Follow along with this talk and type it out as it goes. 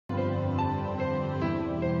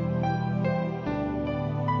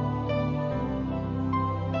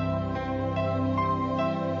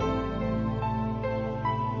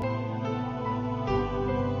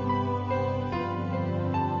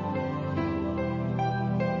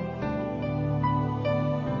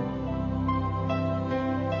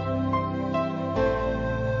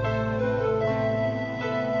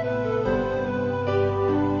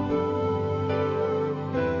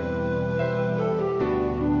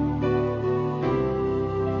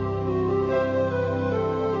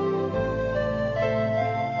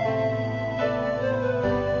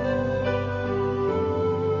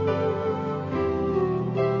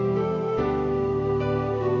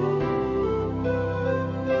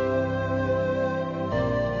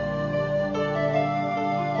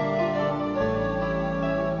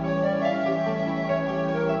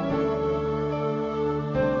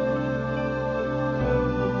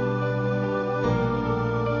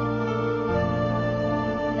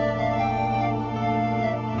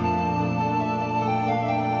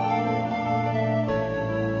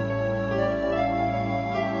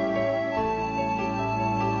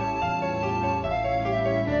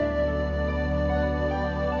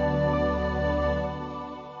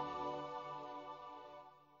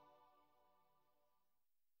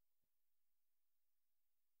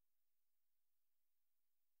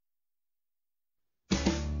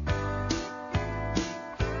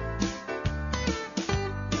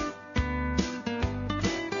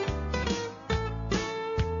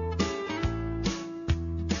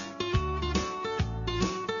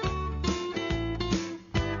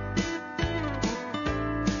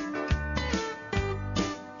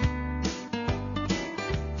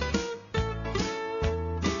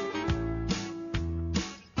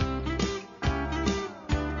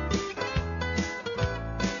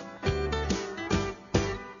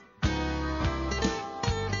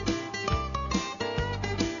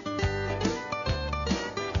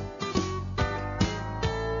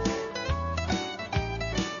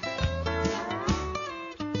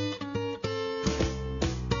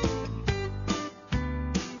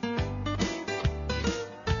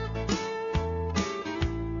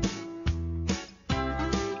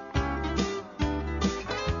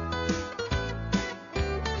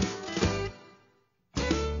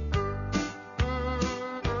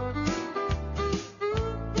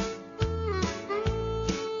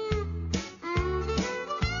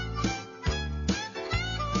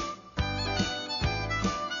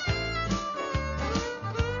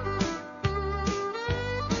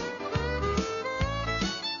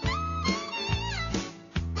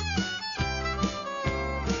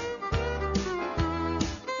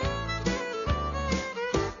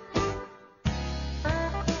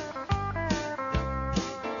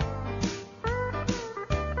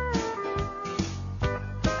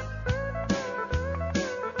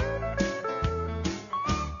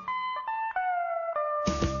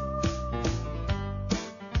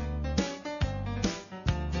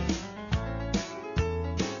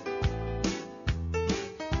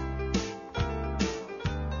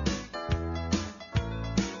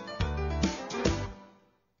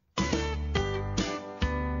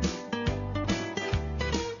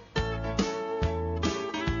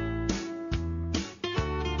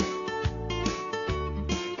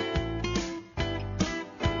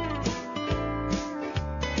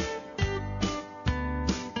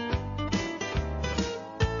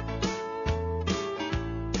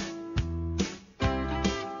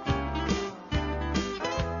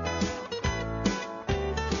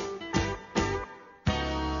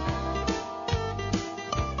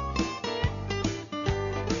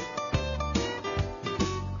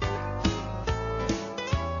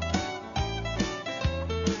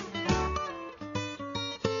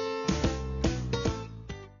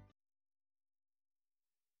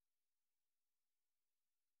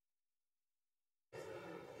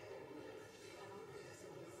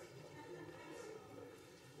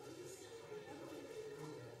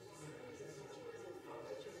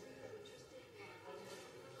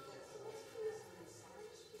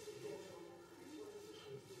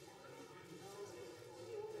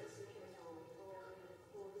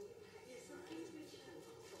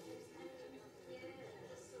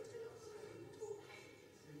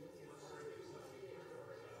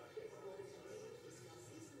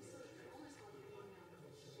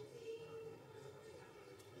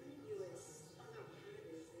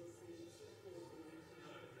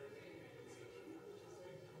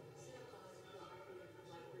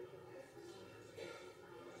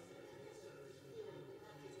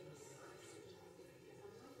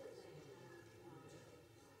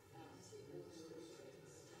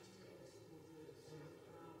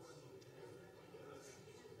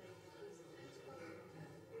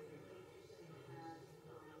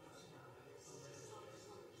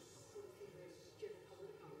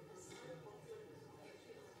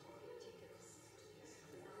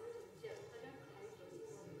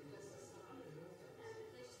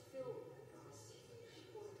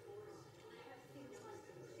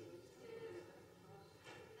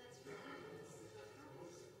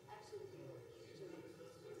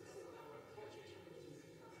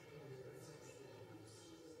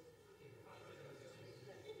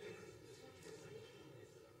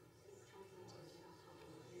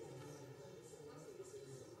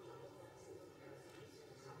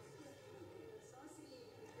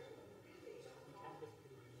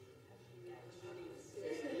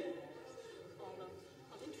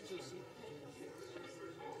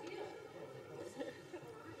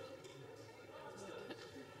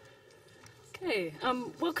Okay,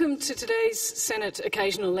 welcome to today's Senate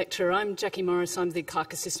Occasional Lecture. I'm Jackie Morris, I'm the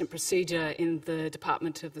Clerk Assistant Procedure in the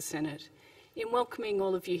Department of the Senate. In welcoming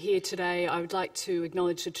all of you here today, I would like to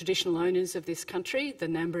acknowledge the traditional owners of this country, the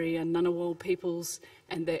Ngambri and Ngunnawal peoples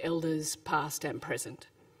and their elders past and present.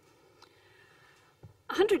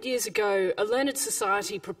 100 years ago, a learned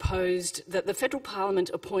society proposed that the Federal Parliament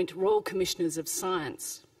appoint Royal Commissioners of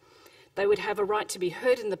Science. They would have a right to be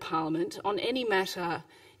heard in the Parliament on any matter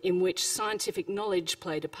in which scientific knowledge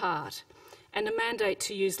played a part, and a mandate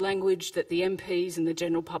to use language that the MPs and the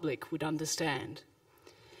general public would understand.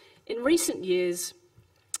 In recent years,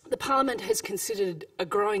 the Parliament has considered a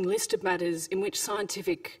growing list of matters in which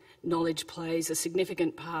scientific knowledge plays a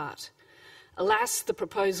significant part. Alas, the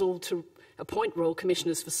proposal to appoint Royal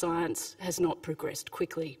Commissioners for Science has not progressed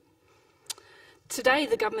quickly. Today,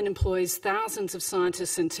 the government employs thousands of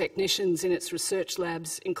scientists and technicians in its research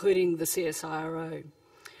labs, including the CSIRO.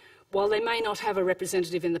 While they may not have a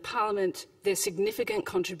representative in the Parliament, their significant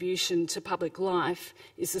contribution to public life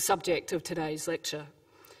is the subject of today's lecture.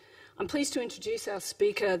 I'm pleased to introduce our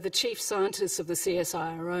speaker, the Chief Scientist of the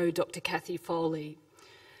CSIRO, Dr. Cathy Foley.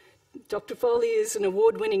 Dr. Foley is an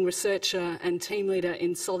award-winning researcher and team leader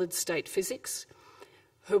in solid-state physics.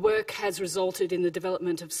 Her work has resulted in the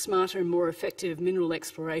development of smarter and more effective mineral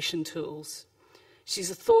exploration tools.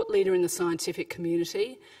 She's a thought leader in the scientific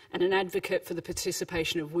community and an advocate for the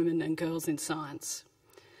participation of women and girls in science.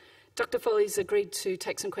 Dr. Foley's agreed to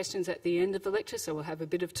take some questions at the end of the lecture, so we'll have a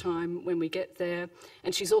bit of time when we get there.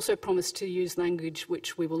 And she's also promised to use language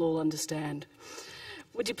which we will all understand.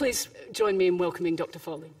 Would you please join me in welcoming Dr.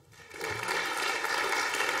 Foley?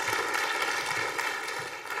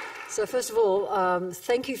 So first of all,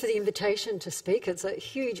 thank you for the invitation to speak. It's a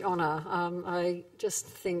huge honour. I just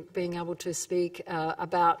think being able to speak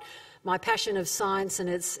about my passion of science and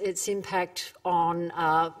its impact on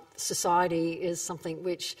society is something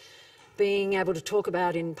which being able to talk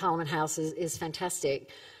about in Parliament House is fantastic.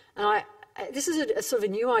 And this is a sort of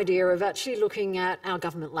a new idea of actually looking at our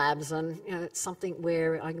government labs, and it's something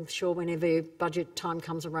where I'm sure whenever budget time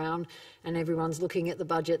comes around and everyone's looking at the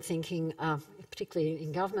budget thinking, particularly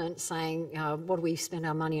in government, saying what do we spend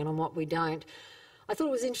our money on and what we don't. I thought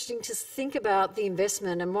it was interesting to think about the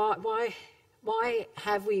investment and why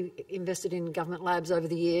have we invested in government labs over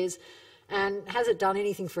the years, and has it done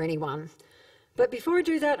anything for anyone? But before I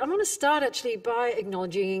do that, I want to start actually by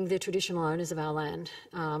acknowledging the traditional owners of our land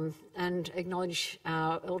and acknowledge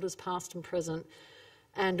our elders past and present,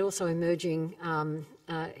 and also emerging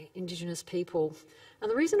Indigenous people. And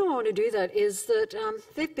the reason I want to do that is that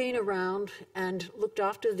they've been around and looked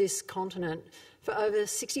after this continent for over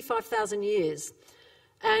 65,000 years.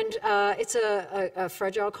 And it's a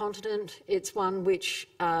fragile continent. It's one which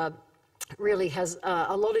really has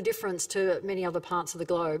a lot of difference to many other parts of the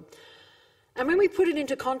globe. And when we put it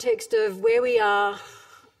into context of where we are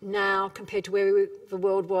now compared to where the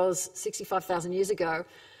world was 65,000 years ago,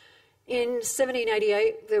 in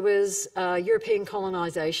 1788 there was European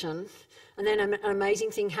colonisation, and then an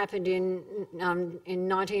amazing thing happened in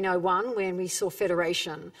 1901 when we saw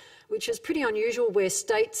federation, which is pretty unusual, where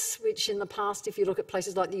states, which in the past, if you look at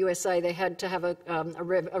places like the USA, they had to have a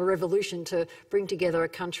revolution to bring together a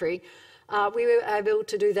country. We were able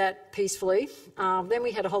to do that peacefully. Then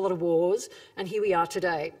we had a whole lot of wars, and here we are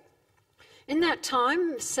today. In that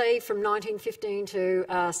time, say from 1915 to,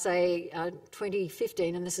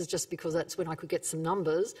 2015, and this is just because that's when I could get some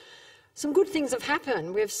numbers, some good things have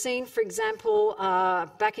happened. We've seen, for example,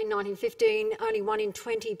 back in 1915, only 1 in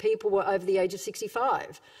 20 people were over the age of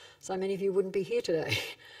 65. So many of you wouldn't be here today.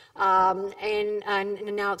 And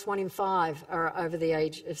now it's 1 in 5 are over the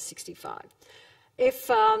age of 65.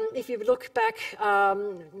 If you look back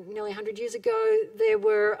nearly 100 years ago, there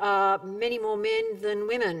were many more men than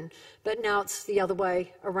women, but now it's the other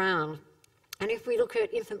way around. And if we look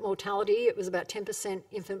at infant mortality, it was about 10%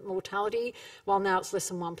 infant mortality, while now it's less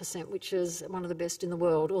than 1%, which is one of the best in the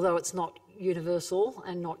world, although it's not universal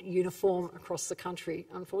and not uniform across the country,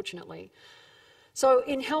 unfortunately. So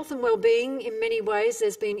in health and well-being, in many ways,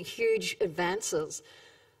 there's been huge advances.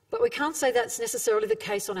 But we can't say that's necessarily the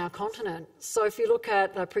case on our continent. So if you look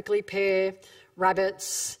at prickly pear,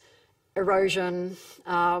 rabbits, erosion,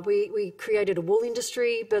 we created a wool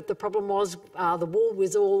industry, but the problem was the wool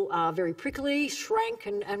was all very prickly, shrank,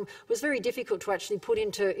 and was very difficult to actually put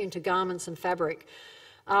into garments and fabric.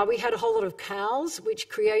 We had a whole lot of cows, which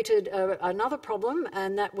created another problem,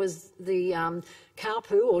 and that was the cow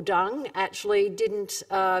poo or dung actually didn't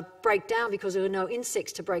break down because there were no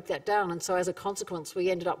insects to break that down, and so as a consequence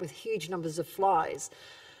we ended up with huge numbers of flies.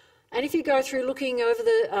 And if you go through looking over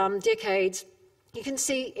the decades, you can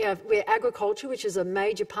see where agriculture, which is a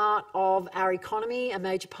major part of our economy, a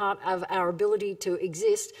major part of our ability to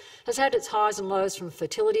exist, has had its highs and lows, from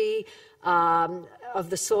fertility of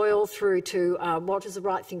the soil through to what is the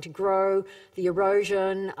right thing to grow, the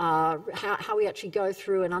erosion, how we actually go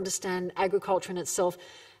through and understand agriculture in itself,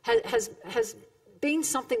 has been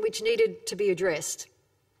something which needed to be addressed.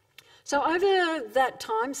 So over that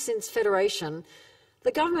time since Federation,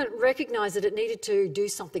 the government recognised that it needed to do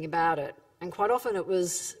something about it, and quite often it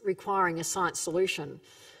was requiring a science solution.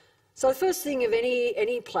 So the first thing of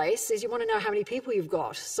any place is you want to know how many people you've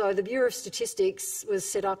got. So the Bureau of Statistics was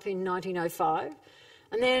set up in 1905,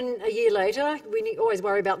 and then a year later, we always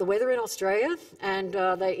worry about the weather in Australia, and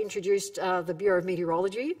they introduced the Bureau of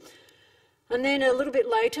Meteorology. And then a little bit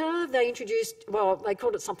later, they introduced, well, they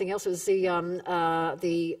called it something else. It was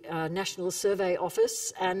the National Survey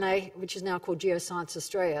Office, which is now called Geoscience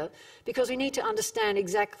Australia, because we need to understand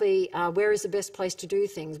exactly where is the best place to do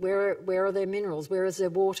things, where are there minerals, where is there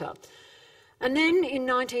water. And then in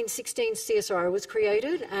 1916, CSIRO was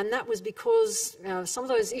created, and that was because some of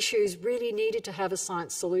those issues really needed to have a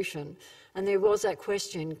science solution. And there was that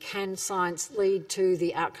question, can science lead to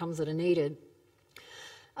the outcomes that are needed?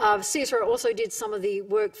 CSIRO also did some of the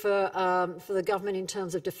work for the government in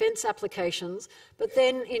terms of defence applications, but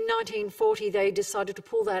then in 1940 they decided to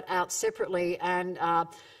pull that out separately, and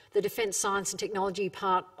the Defence Science and Technology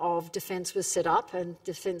part of Defence was set up, and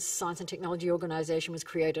Defence Science and Technology Organisation was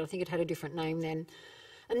created. I think it had a different name then.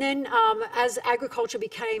 And then as agriculture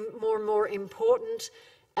became more and more important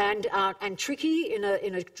and tricky in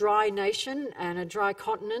a dry nation and a dry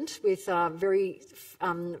continent with very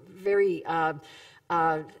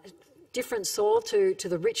different soil to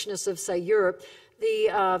the richness of, say, Europe,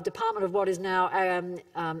 the Department of what is now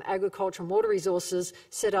Agriculture and Water Resources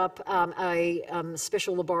set up a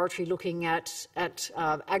special laboratory looking at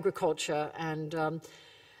agriculture. And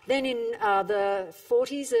then in the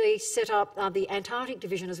 40s, they set up the Antarctic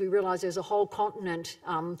Division, as we realised there's a whole continent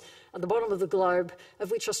at the bottom of the globe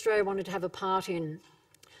of which Australia wanted to have a part in.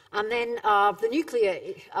 And then the nuclear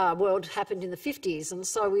world happened in the 50s, and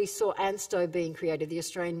so we saw ANSTO being created, the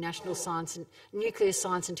Australian National Nuclear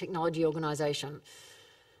Science and Technology Organisation.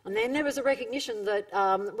 And then there was a recognition that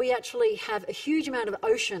we actually have a huge amount of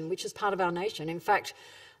ocean, which is part of our nation. In fact,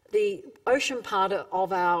 the ocean part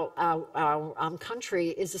of our country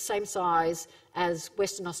is the same size as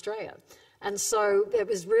Western Australia. And so it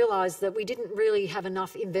was realised that we didn't really have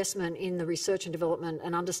enough investment in the research and development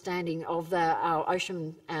and understanding of our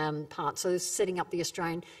ocean part. So setting up the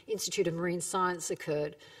Australian Institute of Marine Science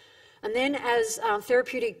occurred. And then as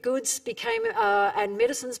therapeutic goods became and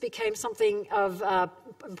medicines became something of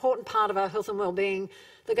important part of our health and well-being,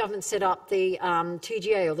 the government set up the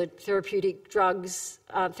TGA, or the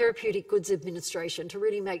Therapeutic Goods Administration, to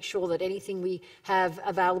really make sure that anything we have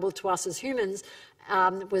available to us as humans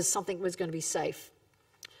was something that was going to be safe.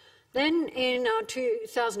 Then in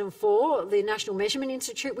 2004, the National Measurement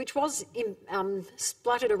Institute, which was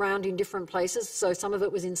splattered around in different places, so some of it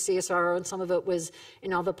was in CSIRO and some of it was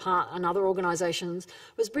in other organisations,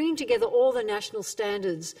 was bringing together all the national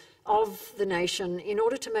standards of the nation in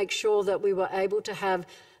order to make sure that we were able to have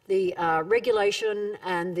the regulation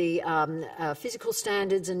and the physical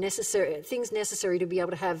standards and things necessary to be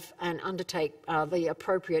able to have and undertake the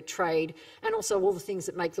appropriate trade, and also all the things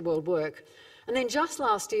that make the world work. And then just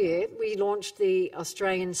last year, we launched the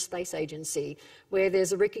Australian Space Agency, where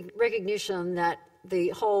there's a recognition that the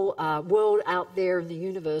whole world out there in the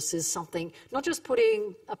universe is something, not just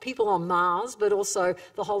putting people on Mars, but also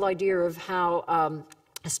the whole idea of how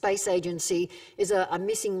a space agency is a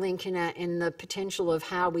missing link in the potential of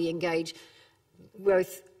how we engage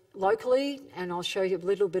both locally, and I'll show you a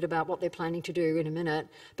little bit about what they're planning to do in a minute,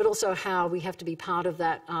 but also how we have to be part of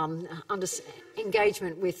that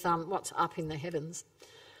engagement with what's up in the heavens.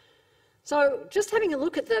 So just having a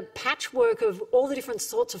look at the patchwork of all the different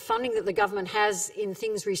sorts of funding that the government has in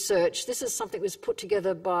things research, this is something that was put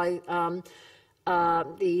together by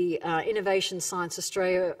the Innovation Science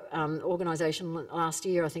Australia organisation last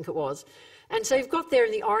year, I think it was. And so you've got there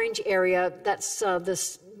in the orange area, that's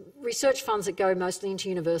the research funds that go mostly into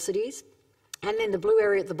universities. And then the blue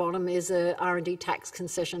area at the bottom is R&D tax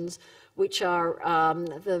concessions, which are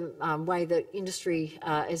the way that industry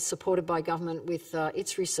is supported by government with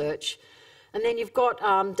its research. And then you've got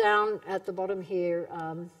down at the bottom here,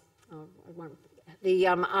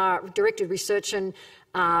 the directed research and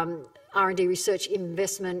R&D research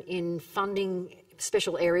investment in funding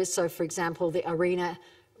special areas. So, for example, the ARENA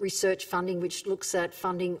research funding, which looks at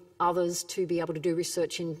funding others to be able to do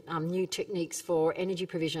research in new techniques for energy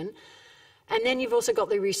provision. And then you've also got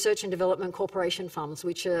the Research and Development Corporation funds,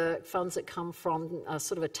 which are funds that come from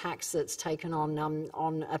sort of a tax that's taken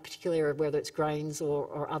on a particular area, whether it's grains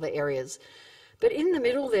or other areas. But in the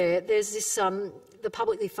middle there's this, the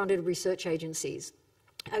publicly funded research agencies,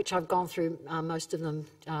 which I've gone through most of them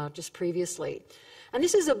just previously. And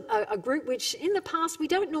this is a group which in the past we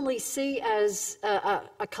don't normally see as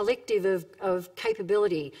a collective of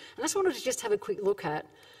capability. And I just wanted to just have a quick look at.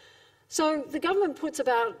 So the government puts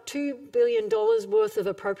about $2 billion worth of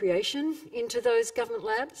appropriation into those government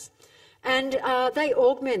labs, and they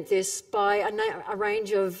augment this by a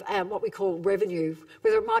range of what we call revenue,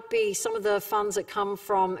 whether it might be some of the funds that come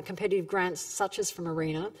from competitive grants such as from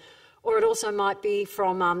ARENA, or it also might be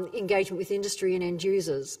from engagement with industry and end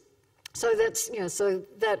users. So that's, so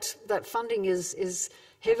that funding is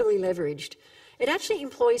heavily leveraged. It actually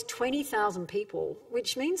employs 20,000 people,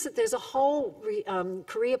 which means that there's a whole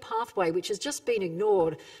career pathway which has just been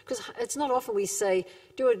ignored, because it's not often we say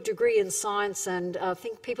do a degree in science, and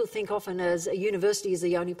people think often as a university is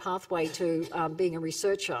the only pathway to being a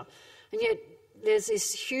researcher. And yet there's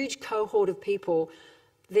this huge cohort of people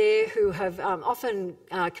there who have often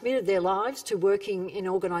committed their lives to working in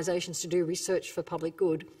organisations to do research for public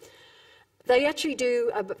good. They actually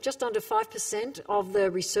do just under 5% of the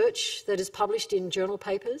research that is published in journal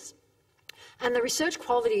papers, and the research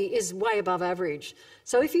quality is way above average.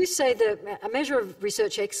 So if you say that a measure of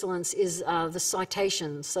research excellence is the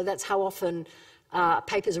citations, so that's how often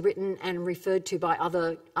papers are written and referred to by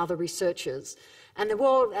other researchers. And the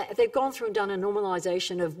world, they've gone through and done a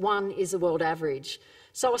normalisation of 1 is the world average.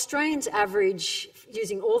 So Australians' average,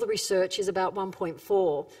 using all the research, is about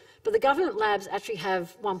 1.4. But the government labs actually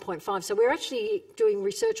have 1.5, so we're actually doing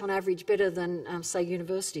research on average better than, say,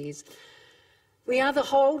 universities. We are the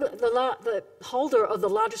holder of the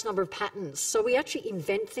largest number of patents, so we actually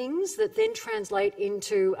invent things that then translate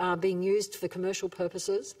into being used for commercial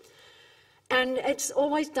purposes. And it's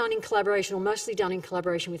always done in collaboration, or mostly done in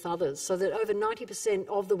collaboration with others, so that over 90%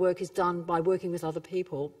 of the work is done by working with other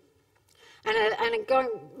people. And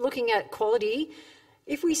looking at quality,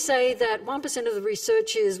 if we say that 1% of the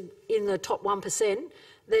research is in the top 1%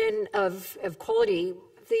 then of quality,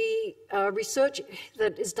 the research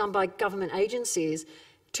that is done by government agencies,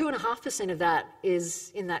 2.5% of that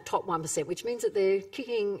is in that top 1%, which means that they're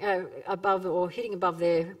kicking above or hitting above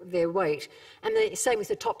their weight. And the same with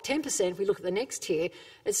the top 10%, if we look at the next tier,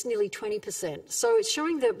 it's nearly 20%. So it's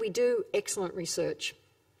showing that we do excellent research.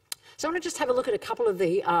 So I want to just have a look at a couple of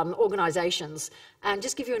the organisations and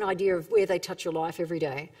just give you an idea of where they touch your life every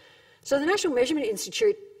day. So the National Measurement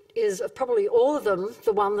Institute is, of probably all of them,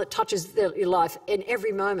 the one that touches your life in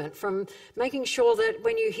every moment, from making sure that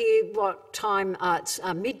when you hear what time it's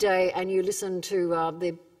midday and you listen to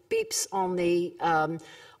the beeps on the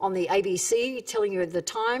ABC telling you the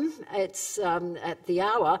time, it's at the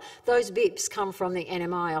hour, those beeps come from the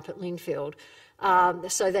NMI up at Linfield.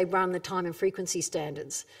 So they run the time and frequency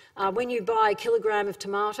standards. When you buy a kilogram of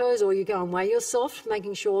tomatoes or you go and weigh yourself,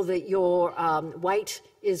 making sure that your weight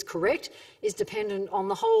is correct is dependent on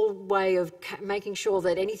the whole way of making sure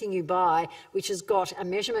that anything you buy which has got a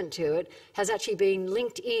measurement to it has actually been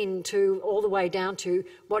linked in to all the way down to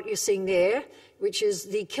what you're seeing there, which is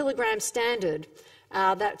the kilogram standard.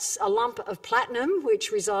 That's a lump of platinum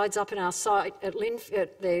which resides up in our site at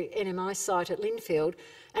the NMI site at Linfield,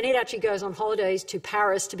 and it actually goes on holidays to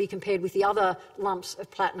Paris to be compared with the other lumps of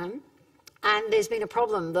platinum. And there's been a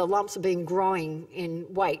problem. The lumps have been growing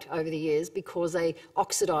in weight over the years because they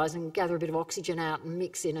oxidise and gather a bit of oxygen out and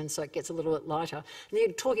mix in, and so it gets a little bit lighter. And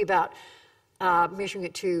you're talking about measuring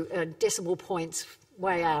it to decibel points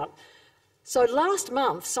way out. So last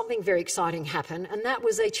month, something very exciting happened, and that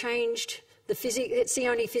was they changed it's the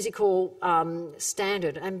only physical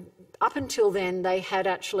standard. And up until then, they had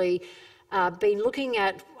actually been looking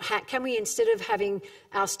at can we, instead of having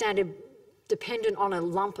our standard dependent on a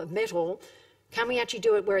lump of metal, can we actually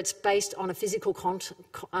do it where it's based on a physical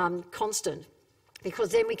constant?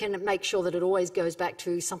 Because then we can make sure that it always goes back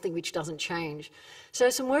to something which doesn't change. So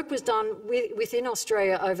some work was done within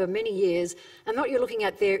Australia over many years, and what you're looking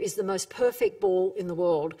at there is the most perfect ball in the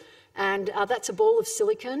world. And that's a ball of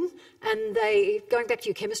silicon, and going back to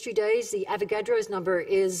your chemistry days, the Avogadro's number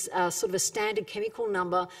is sort of a standard chemical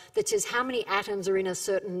number that says how many atoms are in a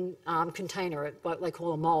certain container, what they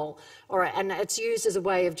call a mole. And it's used as a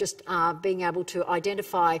way of just being able to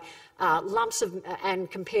identify lumps of and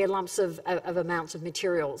compare lumps of amounts of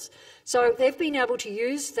materials. So they've been able to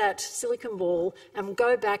use that silicon ball and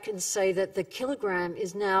go back and say that the kilogram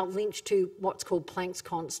is now linked to what's called Planck's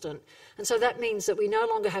constant. And so that means that we no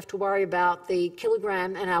longer have to worry about the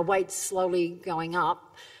kilogram and our weight slowly going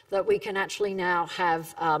up, that we can actually now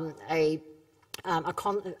have a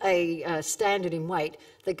a standard in weight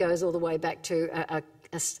that goes all the way back to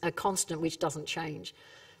a constant which doesn't change.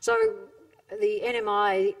 So the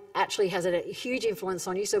NMI actually has a huge influence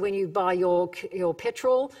on you. So when you buy your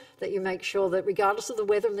petrol, that you make sure that regardless of the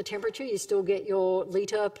weather and the temperature, you still get your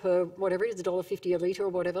litre per whatever it is, $1.50 a litre or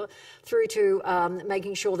whatever, through to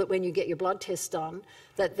making sure that when you get your blood tests done,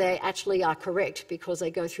 that they actually are correct, because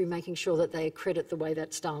they go through making sure that they accredit the way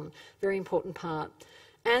that's done. Very important part.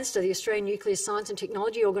 ANSTA, the Australian Nuclear Science and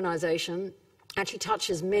Technology Organisation, actually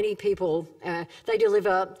touches many people. They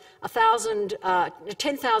deliver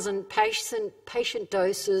 10,000 patient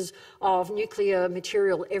doses of nuclear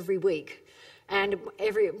material every week. And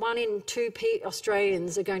 1 in 2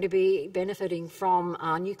 Australians are going to be benefiting from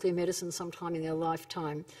nuclear medicine sometime in their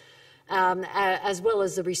lifetime. As well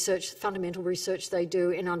as the research, fundamental research they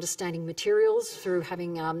do in understanding materials through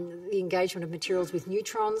having the engagement of materials with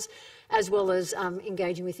neutrons, as well as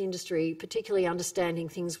engaging with industry, particularly understanding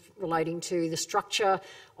things relating to the structure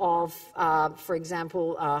of, for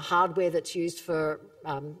example, hardware that's used for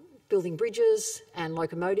building bridges and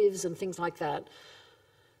locomotives and things like that.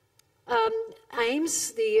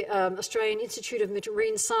 AIMS, the Australian Institute of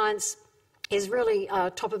Marine Science, is really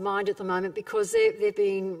top of mind at the moment, because they've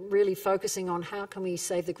been really focusing on how can we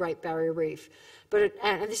save the Great Barrier Reef.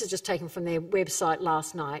 And this is just taken from their website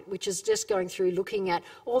last night, which is just going through looking at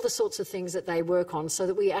all the sorts of things that they work on, so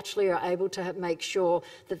that we actually are able to make sure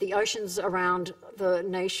that the oceans around the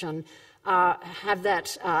nation have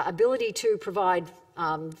that ability to provide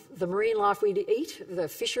the marine life we eat, the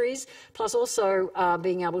fisheries, plus also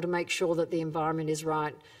being able to make sure that the environment is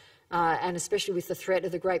right. And especially with the threat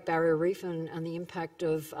of the Great Barrier Reef and the impact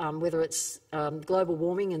of whether it's global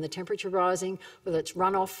warming and the temperature rising, whether it's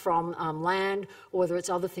runoff from land, or whether it's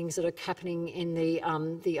other things that are happening in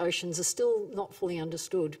the oceans, are still not fully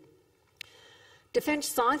understood. Defence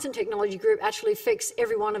Science and Technology Group actually affects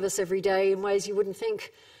every one of us every day in ways you wouldn't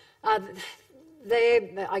think.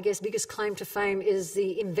 Their, I guess, biggest claim to fame is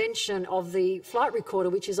the invention of the flight recorder,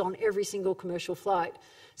 which is on every single commercial flight.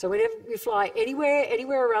 So whenever you fly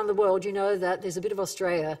anywhere around the world, you know that there's a bit of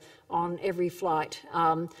Australia on every flight.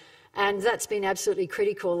 And that's been absolutely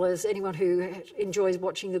critical, as anyone who enjoys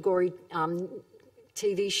watching the gory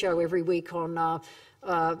TV show every week on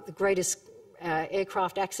the greatest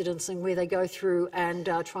aircraft accidents and where they go through and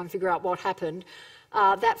try and figure out what happened.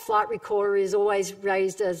 That flight recorder is always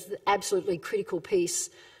raised as the absolutely critical piece,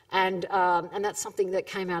 and that's something that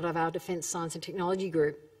came out of our Defence Science and Technology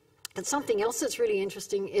Group. And something else that's really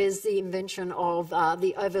interesting is the invention of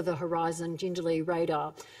the over-the-horizon gingerly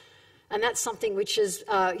radar. And that's something which is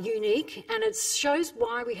unique, and it shows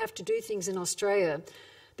why we have to do things in Australia.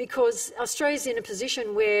 Because Australia's in a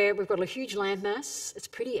position where we've got a huge landmass, it's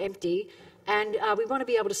pretty empty, and we want to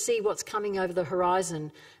be able to see what's coming over the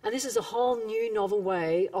horizon. And this is a whole new novel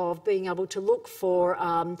way of being able to look for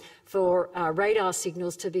radar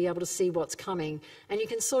signals to be able to see what's coming. And you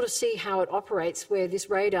can sort of see how it operates, where this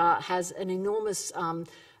radar has an enormous fan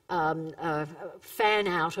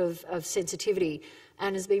out of sensitivity,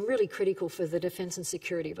 and has been really critical for the defence and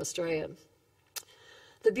security of Australia.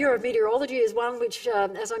 The Bureau of Meteorology is one which,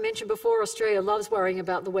 as I mentioned before, Australia loves worrying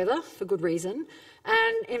about the weather for good reason.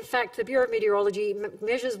 And in fact, the Bureau of Meteorology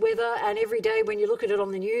measures weather, and every day when you look at it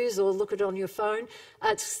on the news or look at it on your phone,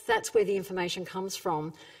 that's where the information comes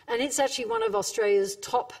from. And it's actually one of Australia's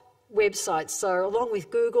top websites. So along with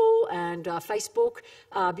Google and Facebook,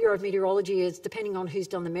 Bureau of Meteorology is, depending on who's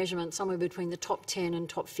done the measurement, somewhere between the top 10 and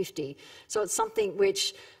top 50. So it's something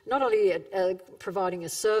which not only providing a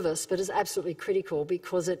service, but is absolutely critical,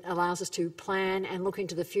 because it allows us to plan and look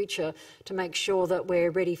into the future to make sure that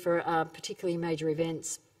we're ready for particularly major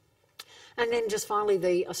events. And then just finally,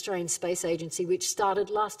 the Australian Space Agency, which started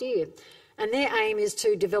last year. And their aim is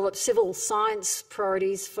to develop civil science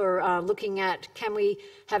priorities for looking at, can we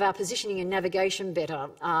have our positioning and navigation better,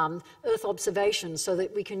 Earth observation, so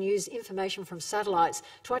that we can use information from satellites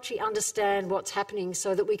to actually understand what's happening,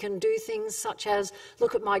 so that we can do things such as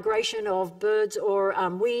look at migration of birds or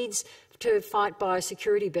weeds to fight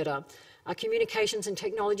biosecurity better. Communications and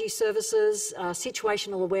technology services,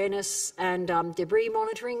 situational awareness and debris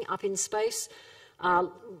monitoring up in space.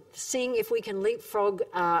 Seeing if we can leapfrog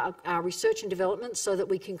our research and development so that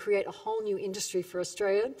we can create a whole new industry for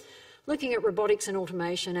Australia, looking at robotics and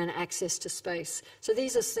automation and access to space. So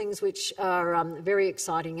these are things which are very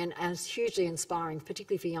exciting and hugely inspiring,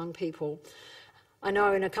 particularly for young people. I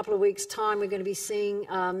know in a couple of weeks' time we're going to be seeing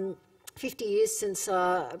 50 years since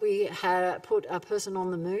we had put a person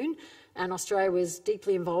on the moon, and Australia was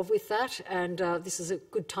deeply involved with that, and this is a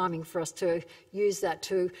good timing for us to use that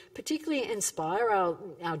to particularly inspire our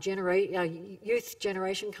youth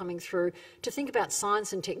generation coming through to think about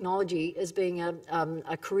science and technology as being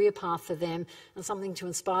a career path for them and something to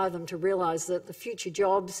inspire them to realise that the future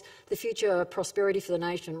jobs, the future prosperity for the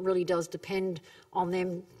nation really does depend on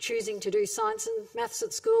them choosing to do science and maths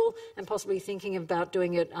at school and possibly thinking about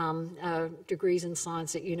doing it degrees in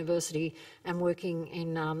science at university and working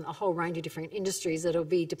in a whole range of different industries that will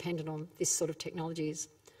be dependent on this sort of technologies.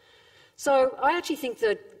 So I actually think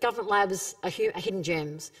that government labs are hidden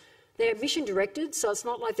gems. They're mission directed, so it's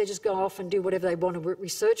not like they just go off and do whatever they want to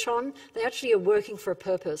research on. They actually are working for a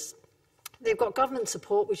purpose. They've got government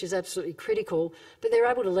support, which is absolutely critical, but they're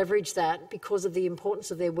able to leverage that because of the importance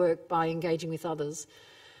of their work by engaging with others.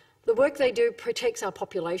 The work they do protects our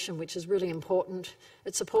population, which is really important.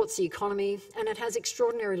 It supports the economy, and it has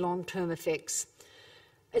extraordinary long-term effects.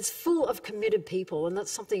 It's full of committed people, and that's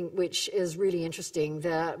something which is really interesting.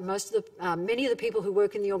 Many of the people who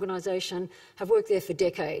work in the organisation have worked there for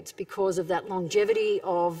decades because of that longevity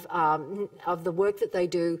of the work that they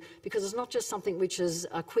do, because it's not just something which is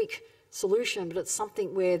a quick solution, but it's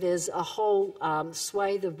something where there's a whole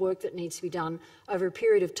swathe of work that needs to be done over a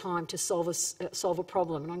period of time to solve a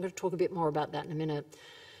problem. And I'm going to talk a bit more about that in a minute.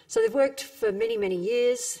 So they've worked for many, many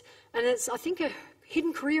years, and it's, I think, a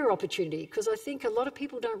hidden career opportunity, because I think a lot of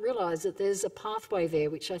people don't realise that there's a pathway there,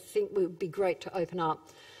 which I think would be great to open up.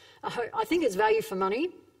 I think it's value for money.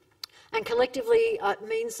 And collectively, it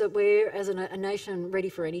means that we're, as a nation, ready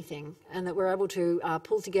for anything, and that we're able to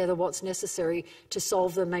pull together what's necessary to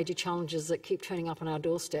solve the major challenges that keep turning up on our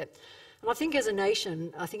doorstep. And I think as a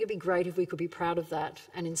nation, I think it'd be great if we could be proud of that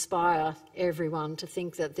and inspire everyone to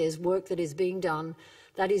think that there's work that is being done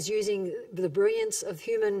that is using the brilliance of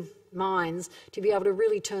human minds to be able to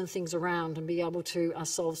really turn things around and be able to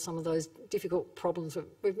solve some of those difficult problems that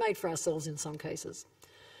we've made for ourselves in some cases.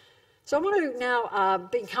 So I want to now,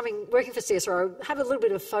 working for CSIRO, have a little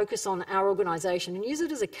bit of a focus on our organisation and use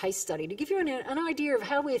it as a case study to give you an idea of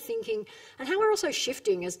how we're thinking and how we're also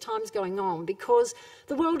shifting as time's going on, because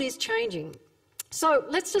the world is changing. So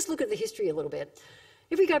let's just look at the history a little bit.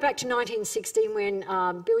 If we go back to 1916, when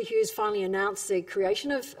Billy Hughes finally announced the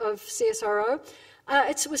creation of CSIRO,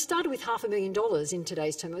 it was started with $500,000 in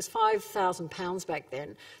today's term. It was £5,000 back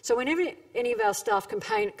then. So whenever any of our staff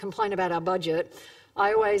complain about our budget,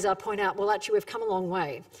 I always point out, well, actually, we've come a long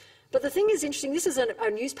way. But the thing is interesting, this is a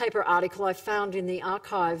newspaper article I found in the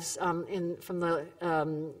archives from the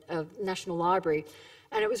National Library,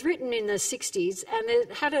 and it was written in the 60s, and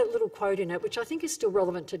it had a little quote in it, which I think is still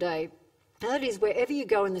relevant today. And that is, wherever you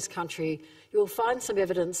go in this country, you will find some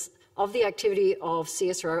evidence of the activity of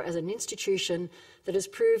CSIRO as an institution that has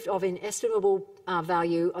proved of inestimable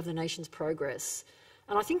value of the nation's progress.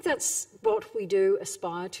 And I think that's what we do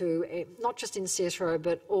aspire to, not just in CSIRO,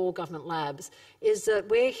 but all government labs, is that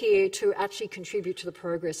we're here to actually contribute to the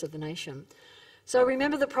progress of the nation. So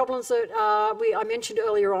remember the problems that I mentioned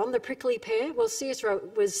earlier on, the prickly pear? Well,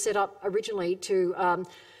 CSIRO was set up originally to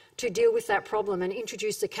deal with that problem and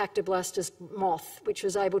introduce the Cactoblastis moth, which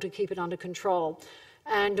was able to keep it under control.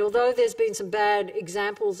 And although there's been some bad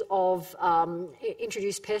examples of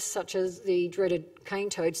introduced pests such as the dreaded cane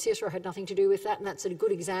toad, CSIRO had nothing to do with that, and that's a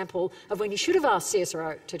good example of when you should have asked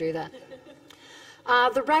CSIRO to do that.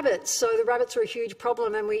 The rabbits. So the rabbits are a huge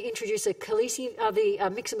problem, and we introduced the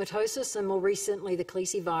myxomatosis and more recently the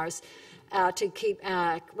Calici virus to keep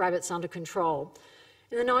rabbits under control.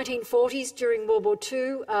 In the 1940s, during World War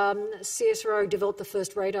II, CSIRO developed the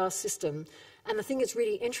first radar system. And the thing that's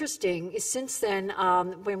really interesting is since then,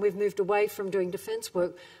 when we've moved away from doing defence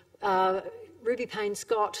work, Ruby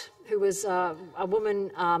Payne-Scott, who was a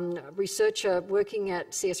woman researcher working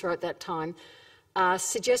at CSIRO at that time,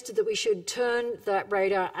 suggested that we should turn that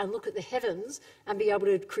radar and look at the heavens and be able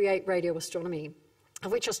to create radio astronomy,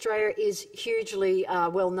 of which Australia is hugely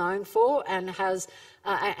well known for and has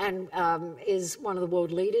is one of the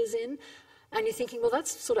world leaders in. And you're thinking, well,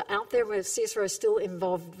 that's sort of out there, where CSIRO is still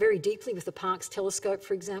involved very deeply with the Parkes telescope,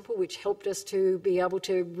 for example, which helped us to be able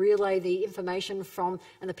to relay the information from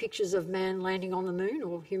and the pictures of man landing on the moon,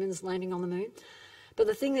 or humans landing on the moon. But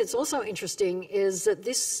the thing that's also interesting is that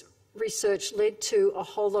this research led to a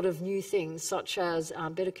whole lot of new things, such as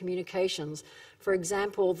better communications. For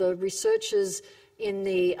example, the researchers in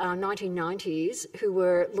the 1990s who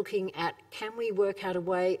were looking at, can we work out a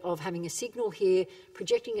way of having a signal here,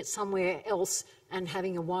 projecting it somewhere else and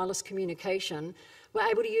having a wireless communication, were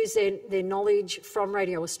able to use their knowledge from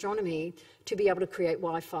radio astronomy to be able to create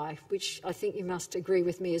Wi-Fi, which I think you must agree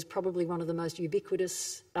with me is probably one of the most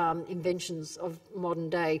ubiquitous inventions of modern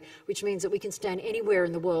day, which means that we can stand anywhere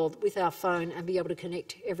in the world with our phone and be able to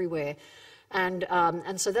connect everywhere. And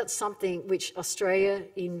so that's something which Australia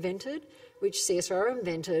invented, which CSIRO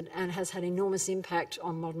invented, and has had enormous impact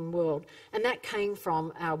on modern world. And that came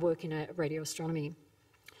from our work in radio astronomy.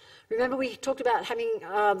 Remember we talked about having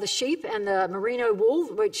the sheep and the merino wool,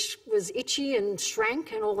 which was itchy and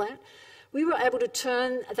shrank and all that. We were able to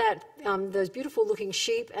turn that, those beautiful looking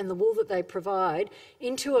sheep and the wool that they provide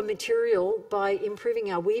into a material by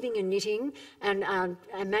improving our weaving and knitting and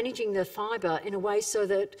managing the fibre in a way so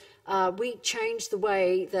that we change the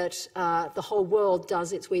way that the whole world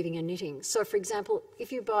does its weaving and knitting. So, for example,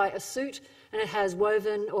 if you buy a suit and it has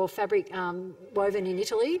woven or fabric woven in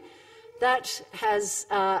Italy, that has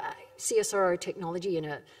CSIRO technology in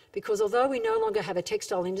it, because although we no longer have a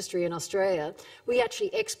textile industry in Australia, we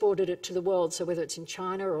actually exported it to the world. So whether it's in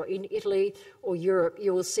China or in Italy or Europe,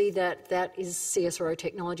 you will see that that is CSIRO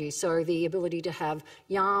technology. So the ability to have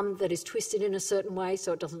yarn that is twisted in a certain way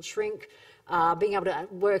so it doesn't shrink, being able to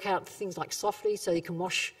work out things like softly so you can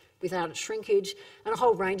wash without shrinkage, and a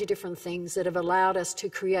whole range of different things that have allowed us to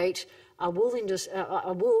create a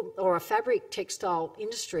wool or a fabric textile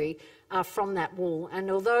industry from that wool.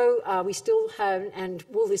 And although we still have, and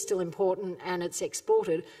wool is still important and it's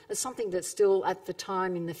exported, it's something that still at the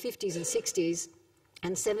time in the 50s and 60s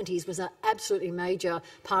and 70s was an absolutely major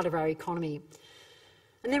part of our economy.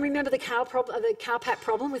 And then remember the cowpat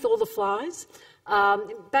problem with all the flies.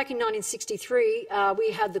 Back in 1963,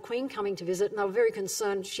 we had the Queen coming to visit, and they were very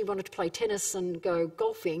concerned. She wanted to play tennis and go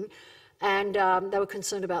golfing, and they were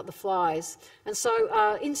concerned about the flies. And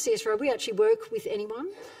so in CSIRO, we actually work with anyone,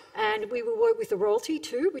 and we will work with the royalty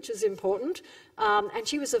too, which is important. And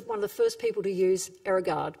she was one of the first people to use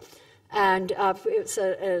Aerogard, and it's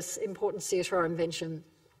an important CSIRO invention.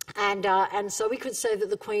 And so we could say that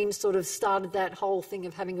the Queen sort of started that whole thing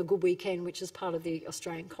of having a good weekend, which is part of the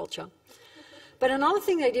Australian culture. But another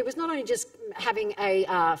thing they did was not only just having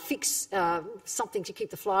a something to keep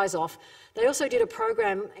the flies off, they also did a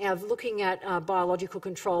program of looking at biological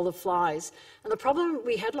control of flies. And the problem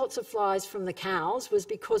we had lots of flies from the cows was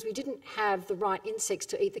because we didn't have the right insects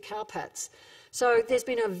to eat the cowpats. So there's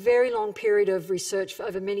been a very long period of research for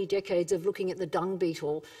over many decades of looking at the dung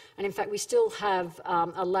beetle. And in fact, we still have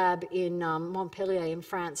a lab in Montpellier in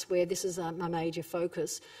France where this is a major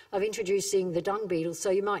focus of introducing the dung beetle.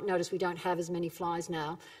 So you might notice we don't have as many flies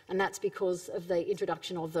now, and that's because of the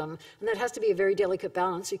introduction of them. And that has to be a very delicate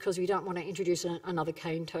balance because we don't want to introduce another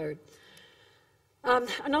cane toad.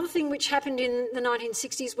 Another thing which happened in the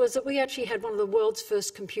 1960s was that we actually had one of the world's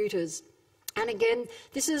first computers. And again,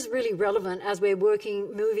 this is really relevant as we're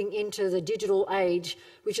moving into the digital age,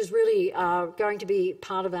 which is really going to be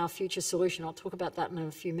part of our future solution. I'll talk about that in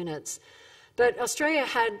a few minutes. But Australia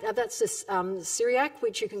had, that's this CSIRO,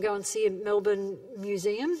 which you can go and see in Melbourne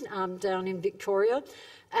Museum down in Victoria.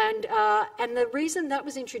 And the reason that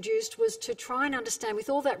was introduced was to try and understand, with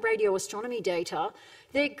all that radio astronomy data,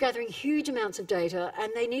 they're gathering huge amounts of data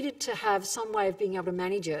and they needed to have some way of being able to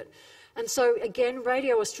manage it. And so, again,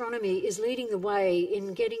 radio astronomy is leading the way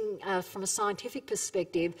in getting, from a scientific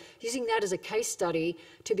perspective, using that as a case study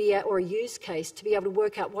to be, or a use case, to be able to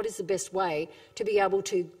work out what is the best way to be able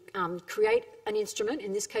to create an instrument,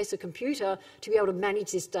 in this case a computer, to be able to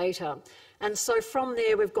manage this data. And so from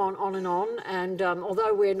there we've gone on, and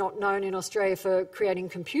although we're not known in Australia for creating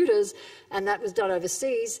computers, and that was done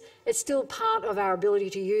overseas, it's still part of our ability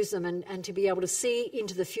to use them and to be able to see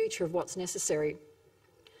into the future of what's necessary.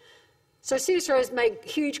 So CSIRO has made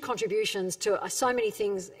huge contributions to so many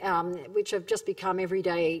things which have just become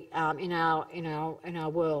everyday in our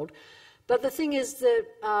world. But the thing is that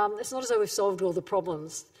it's not as though we've solved all the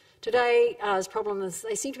problems. Today, as problems,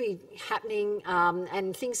 they seem to be happening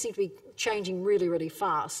and things seem to be changing really, really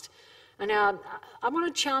fast. And now I want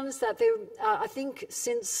to challenge that. I think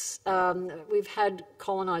since we've had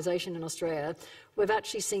colonisation in Australia, we've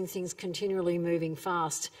actually seen things continually moving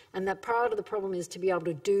fast, and that part of the problem is to be able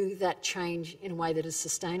to do that change in a way that is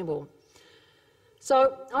sustainable.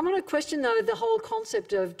 So I want to question, though, the whole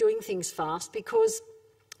concept of doing things fast, because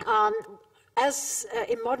as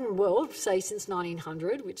in modern world, say since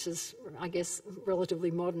 1900, which is, I guess,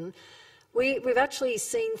 relatively modern, we've actually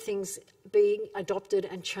seen things being adopted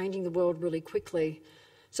and changing the world really quickly.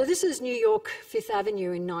 So this is New York, Fifth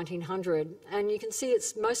Avenue in 1900, and you can see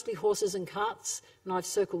it's mostly horses and carts, and I've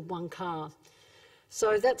circled one car.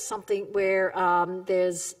 So that's something where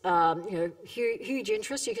there's huge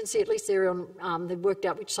interest. You can see at least they've worked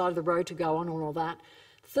out which side of the road to go on and all that.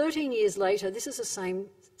 13 years later, this is the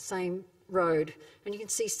same road, and you can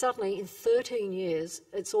see suddenly in 13 years,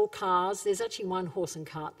 it's all cars. There's actually one horse and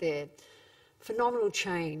cart there. Phenomenal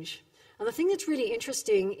change. And the thing that's really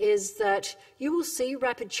interesting is that you will see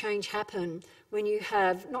rapid change happen when you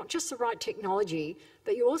have not just the right technology,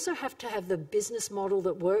 but you also have to have the business model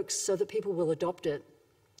that works so that people will adopt it.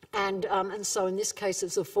 And so in this case,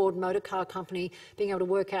 it's a Ford Motor Car company being able to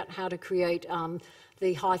work out how to create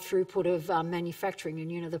the high throughput of manufacturing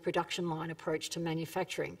and, the production line approach to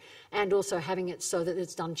manufacturing, and also having it so that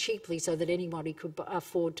it's done cheaply so that anybody could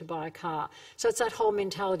afford to buy a car. So it's that whole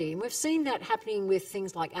mentality. And we've seen that happening with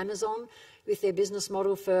things like Amazon, with their business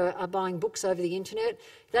model for buying books over the internet.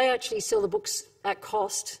 They actually sell the books at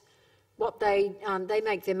cost. What they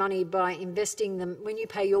make their money by investing them. When you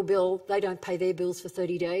pay your bill, they don't pay their bills for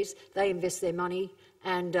 30 days. They invest their money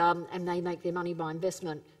and they make their money by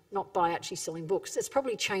investment, not by actually selling books. It's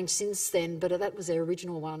probably changed since then, but that was their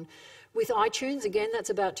original one. With iTunes, again,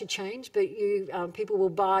 that's about to change, but people will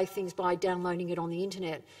buy things by downloading it on the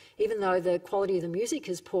internet. Even though the quality of the music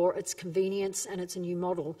is poor, it's convenience and it's a new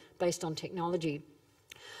model based on technology.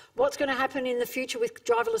 What's going to happen in the future with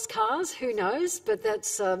driverless cars? Who knows? But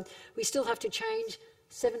that's we still have to change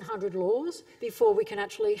 700 laws before we can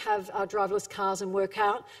actually have driverless cars and work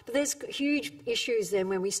out. But there's huge issues then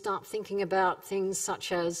when we start thinking about things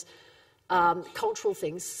such as cultural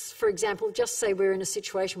things. For example, just say we're in a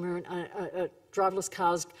situation where a driverless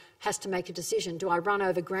car has to make a decision. Do I run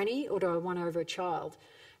over granny or do I run over a child?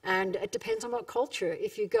 And it depends on what culture.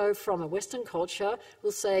 If you go from a Western culture,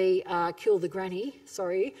 we'll say kill the granny,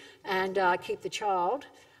 and keep the child.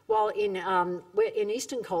 While in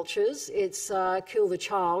Eastern cultures, it's kill the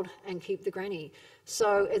child and keep the granny.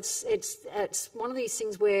 So it's one of these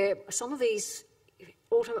things where some of these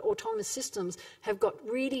autonomous systems have got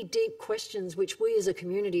really deep questions which we as a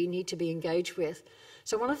community need to be engaged with.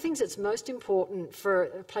 So one of the things that's most important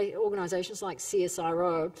for organisations like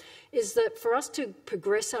CSIRO is that for us to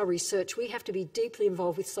progress our research, we have to be deeply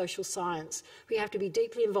involved with social science, we have to be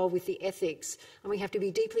deeply involved with the ethics, and we have to be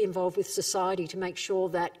deeply involved with society to make sure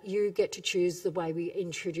that you get to choose the way we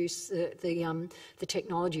introduce the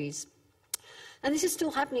technologies. And this is still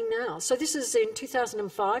happening now. So this is in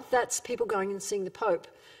 2005. That's people going and seeing the Pope.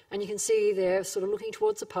 And you can see they're sort of looking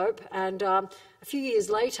towards the Pope. And a few years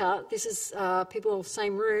later, this is people in the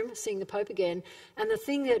same room seeing the Pope again. And the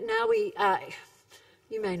thing that now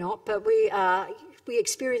you may not, but we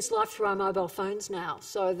experience life through our mobile phones now.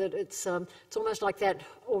 So that it's almost like that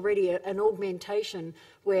already an augmentation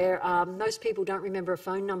where most people don't remember a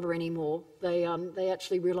phone number anymore. They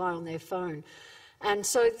actually rely on their phone. And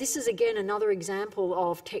so this is, again, another example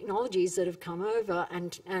of technologies that have come over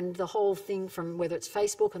and the whole thing from whether it's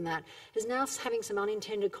Facebook and that is now having some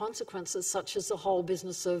unintended consequences, such as the whole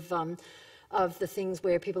business of the things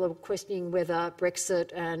where people are questioning whether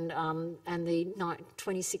Brexit and the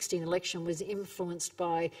 2016 election was influenced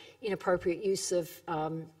by inappropriate use of,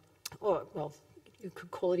 you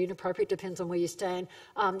could call it inappropriate, depends on where you stand,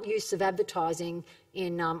 use of advertising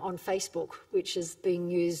on Facebook, which is being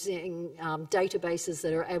used in databases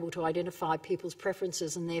that are able to identify people's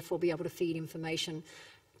preferences and therefore be able to feed information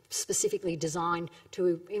specifically designed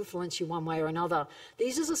to influence you one way or another.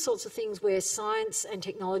 These are the sorts of things where science and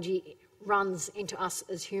technology runs into us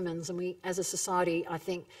as humans, and we as a society, I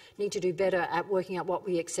think, need to do better at working out what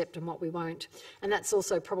we accept and what we won't. And that's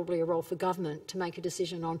also probably a role for government to make a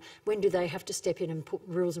decision on when do they have to step in and put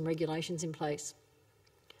rules and regulations in place.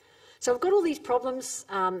 So we've got all these problems,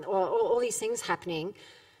 all these things happening,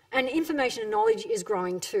 and information and knowledge is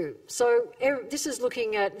growing too. So this is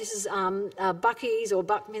Bucky's or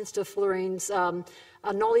Buckminster Fullerene's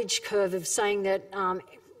knowledge curve of saying that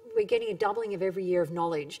we're getting a doubling of every year of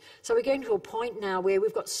knowledge. So we're getting to a point now where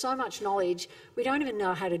we've got so much knowledge, we don't even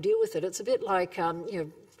know how to deal with it. It's a bit like, how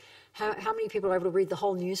many people are able to read the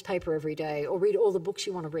whole newspaper every day or read all the books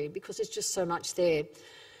you want to read, because there's just so much there.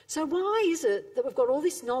 So why is it that we've got all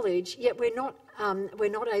this knowledge, yet we're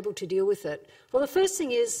not able to deal with it? Well, the first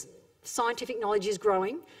thing is scientific knowledge is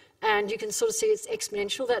growing, and you can sort of see it's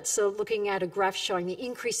exponential. That's looking at a graph showing the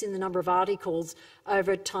increase in the number of articles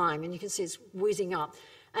over time, and you can see it's whizzing up.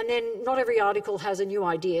 And then not every article has a new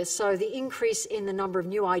idea, so the increase in the number of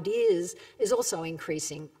new ideas is also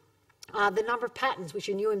increasing. The number of patents, which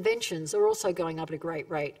are new inventions, are also going up at a great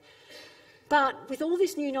rate. But with all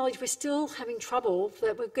this new knowledge, we're still having trouble,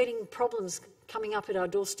 that we're getting problems coming up at our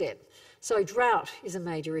doorstep. So drought is a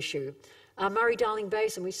major issue. Murray-Darling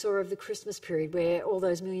Basin, we saw over the Christmas period where all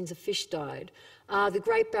those millions of fish died. The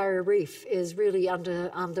Great Barrier Reef is really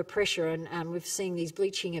under pressure, and we've seen these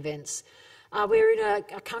bleaching events. We're in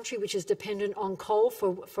a country which is dependent on coal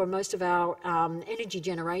for most of our energy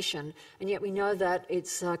generation, and yet we know that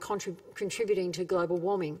it's contributing to global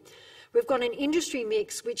warming. We've got an industry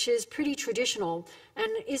mix which is pretty traditional, and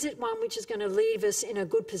is it one which is going to leave us in a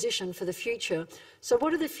good position for the future? So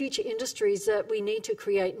what are the future industries that we need to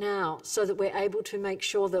create now so that we're able to make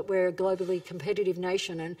sure that we're a globally competitive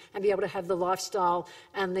nation and be able to have the lifestyle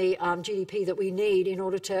and the GDP that we need in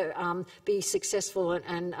order to be successful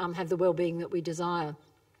and have the well-being that we desire?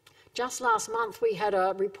 Just last month we had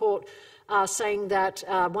a report saying that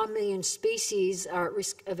 1 million species are at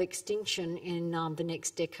risk of extinction in the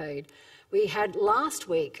next decade. We had last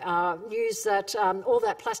week news that all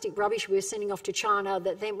that plastic rubbish we were sending off to China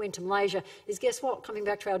that then went to Malaysia is, guess what, coming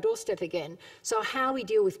back to our doorstep again. So how we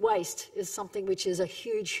deal with waste is something which is a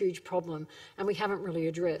huge, huge problem, and we haven't really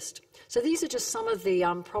addressed. So these are just some of the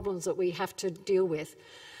problems that we have to deal with.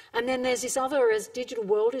 And then there's this other, as digital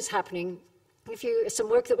world is happening, some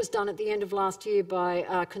work that was done at the end of last year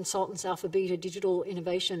by consultants Alpha Beta Digital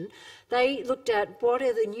Innovation, they looked at what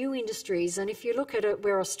are the new industries, and if you look at it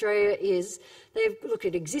where Australia is, they've looked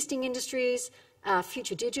at existing industries,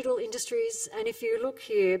 future digital industries, and if you look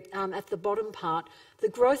here at the bottom part, the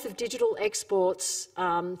growth of digital exports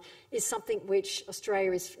is something which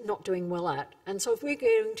Australia is not doing well at. And so if we're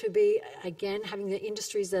going to be, again, having the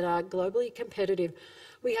industries that are globally competitive,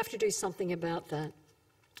 we have to do something about that.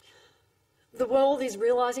 The world is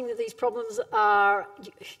realising that these problems are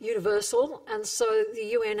universal, and so the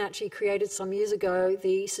UN actually created some years ago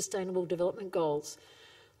the Sustainable Development Goals.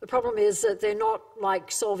 The problem is that they're not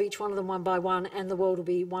like solve each one of them one by one and the world will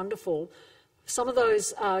be wonderful. Some of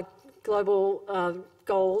those global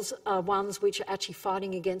goals are ones which are actually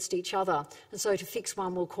fighting against each other, and so to fix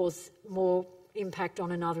one will cause more impact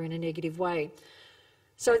on another in a negative way.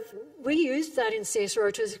 So we used that in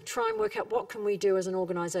CSIRO to try and work out what can we do as an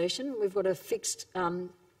organisation. We've got a fixed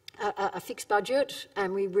budget,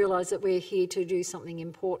 and we realise that we're here to do something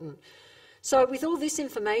important. So with all this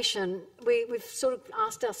information, we've sort of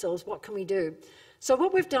asked ourselves, what can we do? So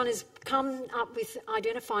what we've done is come up with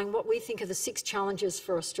identifying what we think are the 6 challenges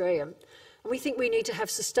for Australia. And we think we need to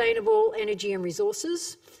have sustainable energy and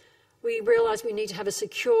resources. We realise we need to have a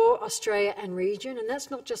secure Australia and region, and that's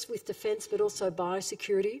not just with defence but also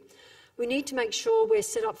biosecurity. We need to make sure we're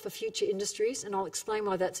set up for future industries, and I'll explain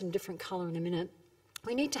why that's in a different colour in a minute.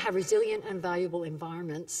 We need to have resilient and valuable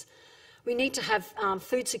environments. We need to have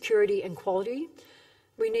food security and quality.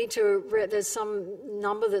 We need to, there's some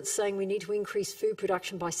number that's saying we need to increase food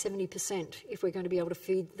production by 70% if we're going to be able to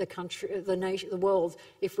feed the country, the nation, the world,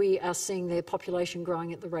 if we are seeing their population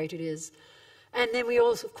growing at the rate it is. And then we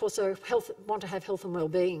also, of course, want to have health and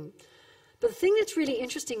well-being. But the thing that's really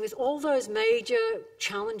interesting with all those major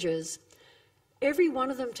challenges, every one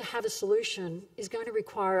of them to have a solution is going to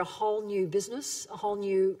require a whole new business, a whole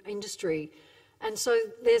new industry. And so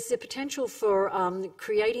there's the potential for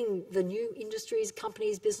creating the new industries,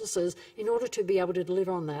 companies, businesses, in order to be able to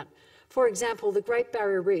deliver on that. For example, the Great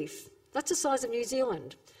Barrier Reef, that's the size of New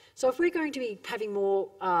Zealand. So if we're going to be having more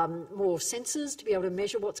sensors to be able to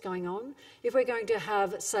measure what's going on, if we're going to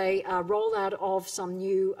have, say, a rollout of some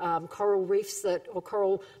new coral reefs or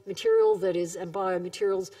coral material that is, and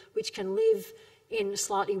biomaterials which can live in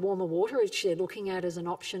slightly warmer water, which they're looking at as an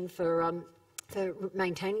option for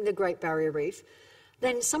maintaining the Great Barrier Reef,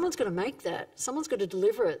 then someone's got to make that, someone's got to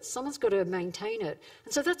deliver it, someone's got to maintain it.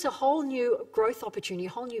 And so that's a whole new growth opportunity, a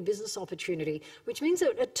whole new business opportunity, which means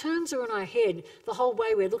that it turns on our head the whole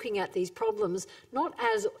way we're looking at these problems, not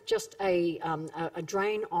as just a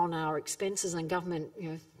drain on our expenses and government,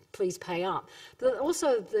 please pay up, but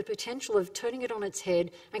also the potential of turning it on its head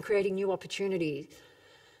and creating new opportunities.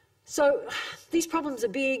 So these problems are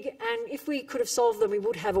big, and if we could have solved them, we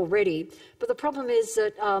would have already. But the problem is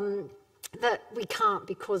that that we can't,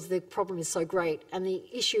 because the problem is so great and the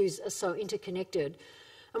issues are so interconnected.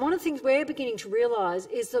 And one of the things we're beginning to realise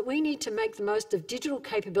is that we need to make the most of digital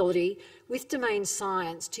capability with domain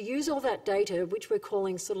science to use all that data, which we're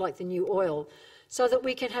calling sort of like the new oil, so that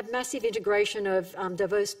we can have massive integration of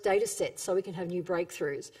diverse data sets, so we can have new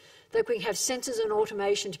breakthroughs, that we have sensors and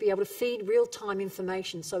automation to be able to feed real-time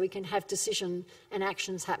information so we can have decision and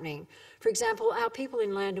actions happening. For example, our people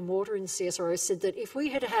in Land and Water in CSIRO said that if we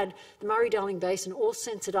had had the Murray-Darling Basin all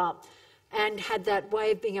sensored up and had that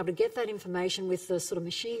way of being able to get that information with the sort of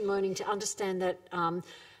machine learning to understand that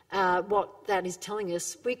what that is telling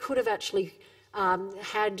us, we could have actually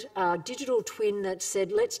had a digital twin that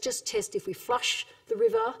said, let's just test if we flush the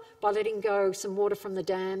river by letting go some water from the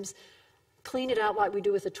dams, clean it out like we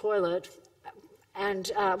do with a toilet,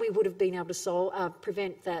 and we would have been able to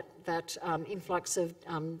prevent that influx of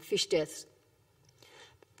fish deaths.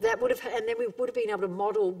 and then we would have been able to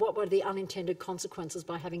model what were the unintended consequences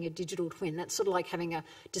by having a digital twin. That's sort of like having a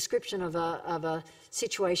description of a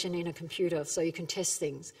situation in a computer, so you can test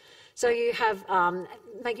things. So you have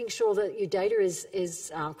making sure that your data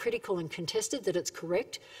is critical and contested, that it's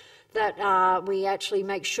correct, that we actually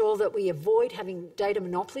make sure that we avoid having data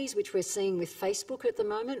monopolies, which we're seeing with Facebook at the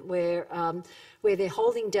moment, where they're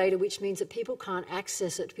holding data, which means that people can't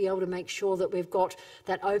access it, to be able to make sure that we've got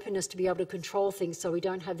that openness to be able to control things so we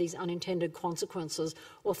don't have these unintended consequences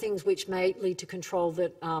or things which may lead to control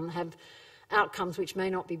that have outcomes which may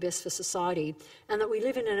not be best for society, and that we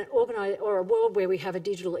live in a world where we have a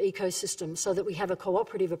digital ecosystem so that we have a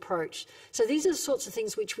cooperative approach. So these are the sorts of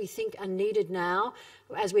things which we think are needed now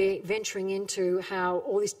as we're venturing into how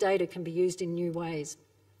all this data can be used in new ways.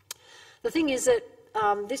 The thing is that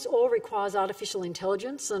this all requires artificial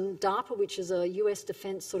intelligence, and DARPA, which is a US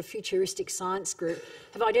defence sort of futuristic science group,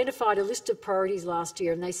 have identified a list of priorities last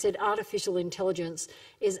year, and they said artificial intelligence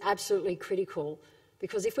is absolutely critical.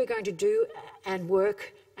 Because if we're going to do and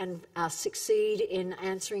work and succeed in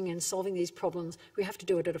answering and solving these problems, we have to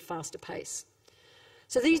do it at a faster pace.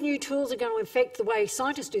 So these new tools are going to affect the way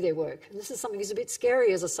scientists do their work. And this is something that's a bit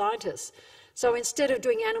scary as a scientist. So instead of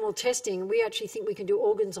doing animal testing, we actually think we can do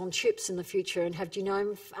organs on chips in the future and have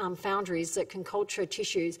genome foundries that can culture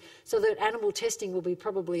tissues, so that animal testing will be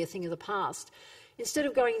probably a thing of the past. Instead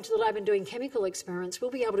of going into the lab and doing chemical experiments,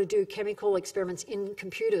 we'll be able to do chemical experiments in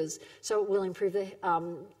computers, so it will improve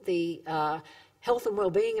the health and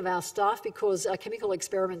well-being of our staff, because chemical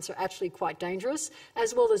experiments are actually quite dangerous,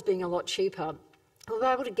 as well as being a lot cheaper. We'll be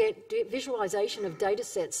able to get visualisation of data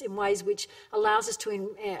sets in ways which allows us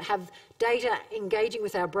to have data engaging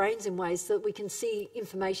with our brains in ways that we can see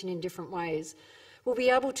information in different ways. We'll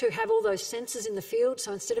be able to have all those sensors in the field,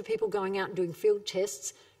 so instead of people going out and doing field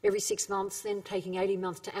tests every 6 months, then taking 18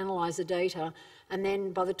 months to analyse the data, and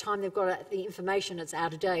then by the time they've got the information, it's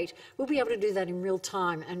out of date, we'll be able to do that in real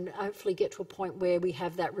time and hopefully get to a point where we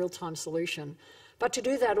have that real-time solution. But to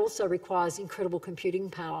do that also requires incredible computing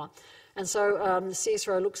power. And so the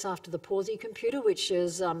CSIRO looks after the Pawsey computer, which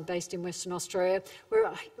is based in Western Australia. We're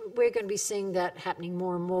going to be seeing that happening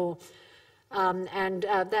more and more.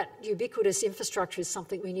 That ubiquitous infrastructure is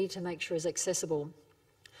something we need to make sure is accessible.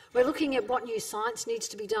 We're looking at what new science needs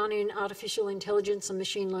to be done in artificial intelligence and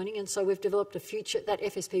machine learning, and so we've developed that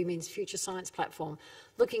FSP means Future Science Platform,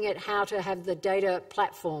 looking at how to have the data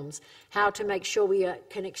platforms, how to make sure we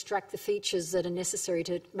can extract the features that are necessary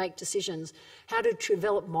to make decisions, how to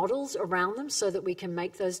develop models around them so that we can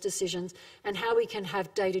make those decisions, and how we can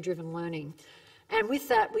have data-driven learning. And with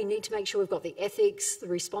that, we need to make sure we've got the ethics, the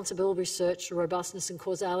responsible research, the robustness and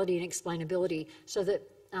causality and explainability, so that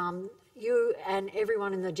you and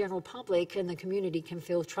everyone in the general public and the community can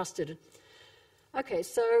feel trusted. Okay,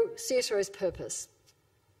 so CSIRO's purpose.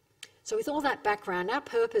 So with all that background, our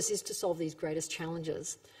purpose is to solve these greatest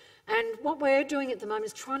challenges. And what we're doing at the moment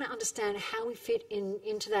is trying to understand how we fit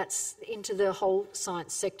into the whole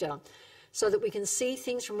science sector, so that we can see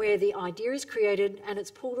things from where the idea is created and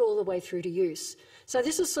it's pulled all the way through to use. So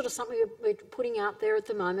this is sort of something we're putting out there at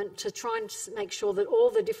the moment to try and make sure that all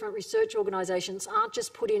the different research organisations aren't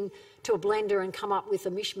just put into a blender and come up with a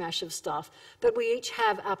mishmash of stuff, but we each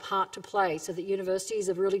have our part to play, so that universities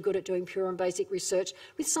are really good at doing pure and basic research,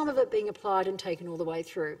 with some of it being applied and taken all the way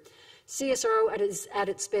through. CSIRO at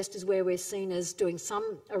its best is where we're seen as doing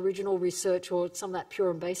some original research or some of that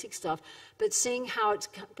pure and basic stuff, but seeing how it's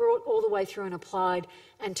brought all the way through and applied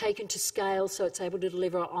and taken to scale so it's able to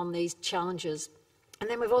deliver on these challenges. And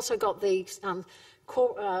then we've also got the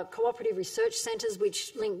cooperative research centres,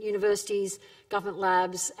 which link universities, government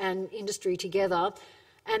labs and industry together.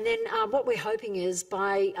 And then what we're hoping is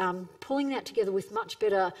by pulling that together with much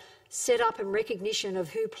better set up and recognition of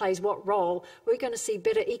who plays what role, we're going to see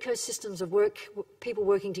better ecosystems of work, people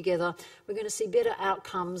working together. We're going to see better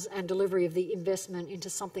outcomes and delivery of the investment into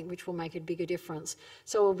something which will make a bigger difference.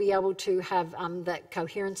 So we'll be able to have that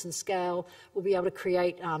coherence and scale. We'll be able to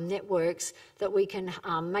create networks that we can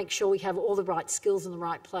make sure we have all the right skills in the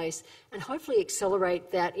right place and hopefully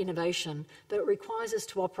accelerate that innovation. But it requires us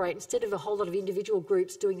to operate, instead of a whole lot of individual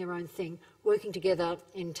groups doing their own thing, working together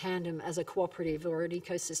in tandem as a cooperative or an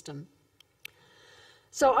ecosystem.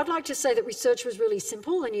 So I'd like to say that research was really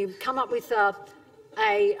simple, and you come up with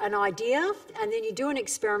an idea and then you do an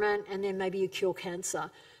experiment and then maybe you cure cancer.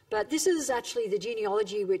 But this is actually the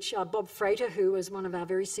genealogy which Bob Frater, who was one of our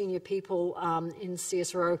very senior people in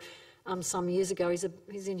CSIRO some years ago,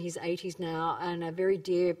 he's in his 80s now and a very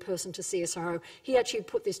dear person to CSIRO, he actually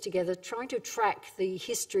put this together trying to track the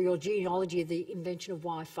history or genealogy of the invention of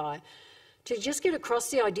Wi-Fi. to just get across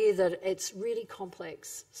the idea that it's really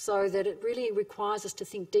complex, so that it really requires us to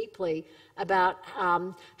think deeply about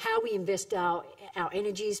how we invest our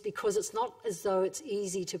energies, because it's not as though it's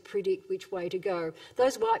easy to predict which way to go.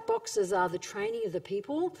 Those white boxes are the training of the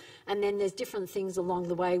people, and then there's different things along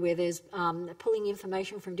the way where there's pulling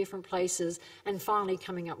information from different places and finally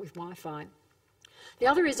coming up with Wi-Fi. The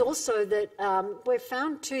other is also that we've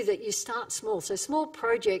found too that you start small. So small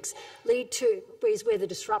projects lead to is where the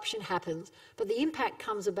disruption happens, but the impact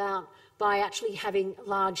comes about by actually having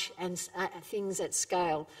large things at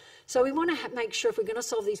scale. So we want to make sure if we're going to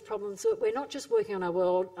solve these problems that we're not just working on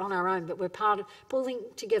our own, but we're part of pulling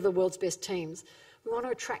together the world's best teams. We want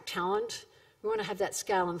to attract talent. We want to have that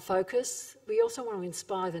scale and focus. We also want to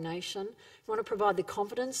inspire the nation. We want to provide the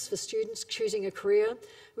confidence for students choosing a career.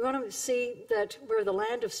 We want to see that we're the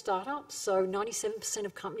land of startups, so 97%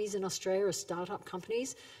 of companies in Australia are startup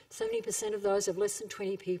companies. 70% of those have less than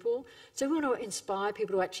 20 people. So we want to inspire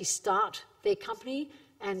people to actually start their company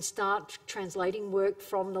and start translating work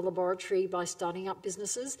from the laboratory by starting up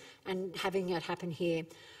businesses and having it happen here.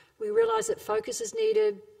 We realise that focus is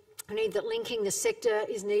needed. We need that linking the sector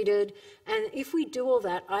is needed, and if we do all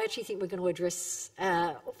that, I actually think we're going to address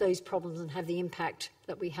those problems and have the impact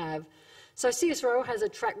that we have. So CSIRO has a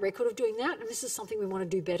track record of doing that, and this is something we want to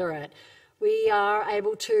do better at. We are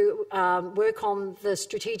able to work on the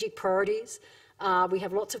strategic priorities. We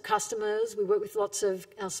have lots of customers. We work with lots of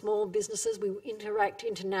small businesses. We interact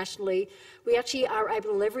internationally. We actually are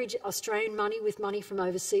able to leverage Australian money with money from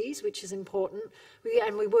overseas, which is important.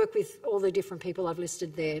 And we work with all the different people I've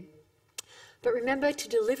listed there. But remember, to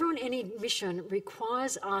deliver on any mission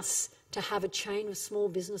requires us to have a chain of small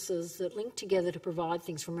businesses that link together to provide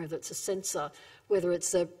things, from whether it's a sensor, whether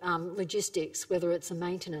it's a logistics, whether it's a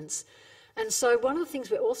maintenance. And so one of the things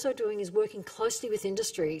we're also doing is working closely with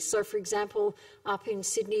industry. So, for example, up in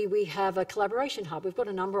Sydney, we have a collaboration hub. We've got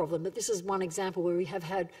a number of them, but this is one example where we have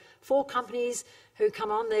had 4 companies who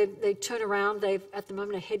come on. They turn around. They've, at the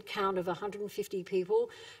moment, a head count of 150 people.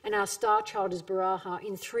 And our star child is Baraha.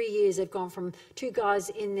 In 3 years, they've gone from 2 guys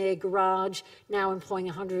in their garage, now employing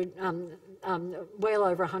well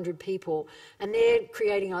over 100 people. And they're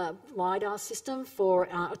creating a LiDAR system for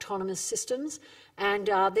autonomous systems. And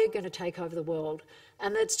they're going to take over the world.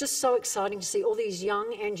 And it's just so exciting to see all these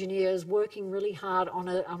young engineers working really hard on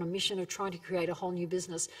a mission of trying to create a whole new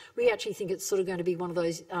business. We actually think it's sort of going to be one of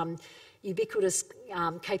those ubiquitous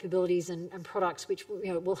capabilities and products which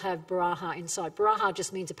will have Baraha inside. Baraha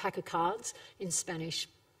just means a pack of cards in Spanish.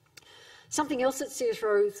 Something else that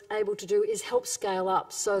CSIRO is able to do is help scale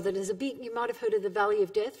up, so that there's you might have heard of the Valley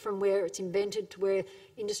of Death, from where it's invented to where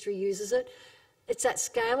industry uses it. It's that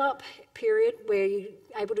scale-up period where you're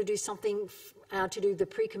able to do something to do the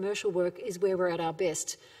pre-commercial work is where we're at our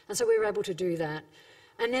best. And so we're able to do that.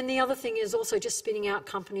 And then the other thing is also just spinning out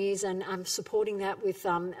companies and supporting that with,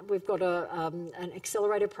 we've got an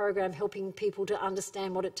accelerator program helping people to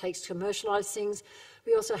understand what it takes to commercialise things.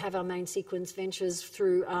 We also have our main sequence ventures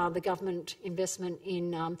through the government investment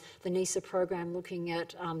in the NISA program, looking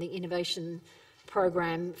at the innovation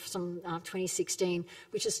program from 2016,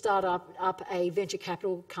 which has started up a venture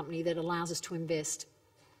capital company that allows us to invest.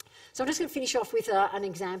 So I'm just going to finish off with an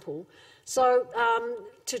example, so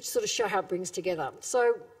to sort of show how it brings together.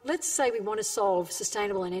 So let's say we want to solve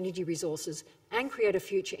sustainable and energy resources and create a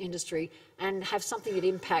future industry and have something that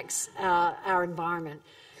impacts our environment.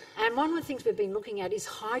 And one of the things we've been looking at is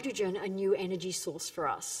hydrogen, a new energy source for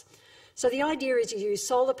us. So the idea is you use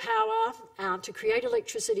solar power to create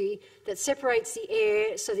electricity that separates the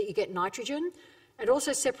air so that you get nitrogen. It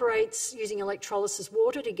also separates using electrolysis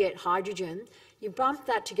water to get hydrogen. You bump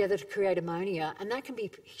that together to create ammonia, and that can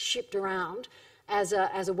be shipped around as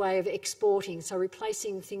a way of exporting, so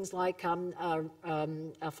replacing things like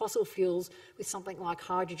fossil fuels with something like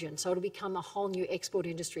hydrogen. So it'll become a whole new export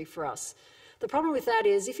industry for us. The problem with that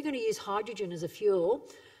is if you're going to use hydrogen as a fuel,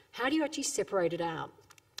 how do you actually separate it out?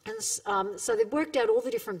 And so they've worked out all the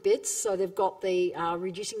different bits. So they've got the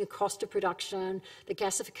reducing the cost of production, the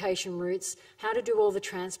gasification routes, how to do all the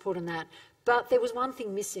transport and that. But there was one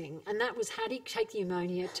thing missing, and that was how do you take the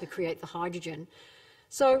ammonia to create the hydrogen.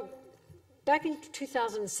 So back in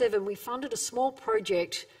 2007, we funded a small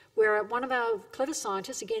project where one of our clever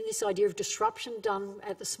scientists, again this idea of disruption done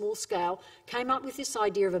at the small scale, came up with this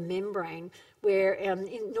idea of a membrane where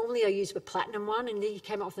normally I use the platinum one, and he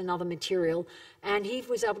came up with another material, and he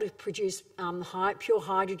was able to produce pure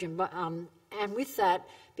hydrogen, and with that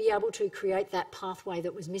be able to create that pathway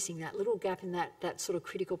that was missing, that little gap in that sort of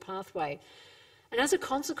critical pathway. And as a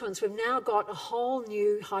consequence, we've now got a whole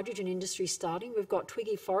new hydrogen industry starting. We've got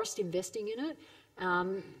Twiggy Forrest investing in it.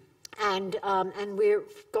 And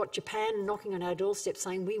we've got Japan knocking on our doorstep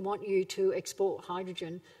saying, we want you to export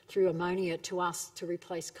hydrogen through ammonia to us to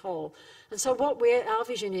replace coal. And so our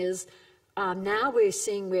vision is, now we're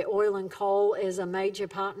seeing where oil and coal is a major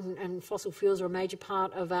part and fossil fuels are a major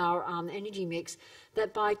part of our energy mix,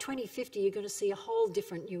 that by 2050 you're going to see a whole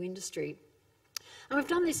different new industry. And we've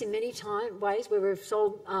done this in many ways where we've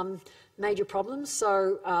solved major problems.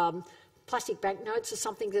 So plastic banknotes is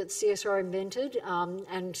something that CSIRO invented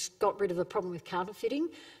and got rid of the problem with counterfeiting.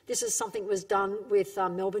 This is something that was done with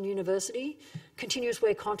Melbourne University. Continuous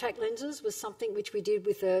wear contact lenses was something which we did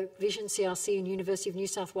with the Vision CRC and University of New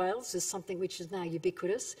South Wales. Is something which is now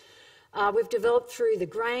ubiquitous. We've developed through the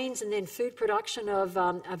grains and then food production of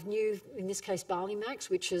new, in this case, barley max,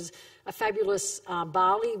 which is a fabulous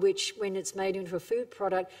barley which, when it's made into a food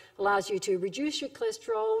product, allows you to reduce your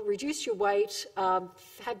cholesterol, reduce your weight,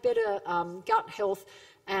 have better gut health,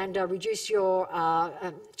 and reduce your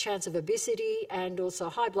chance of obesity and also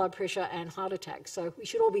high blood pressure and heart attacks. So we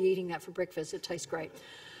should all be eating that for breakfast. It tastes great.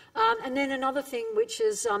 And then another thing which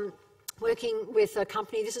is working with a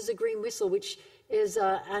company, this is a green whistle, which is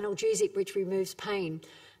analgesic, which removes pain.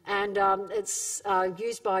 And it's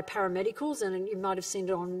used by paramedicals, and you might have seen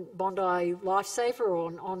it on Bondi Lifesaver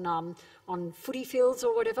or on footy fields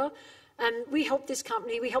or whatever. And we helped this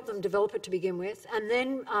company, we helped them develop it to begin with, and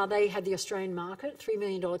then they had the Australian market, $3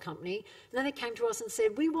 million company, and then they came to us and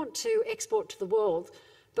said, we want to export to the world,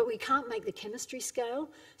 but we can't make the chemistry scale.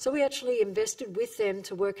 So we actually invested with them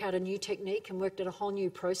to work out a new technique and worked at a whole new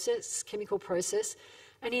process, chemical process.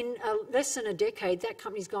 And in less than a decade, that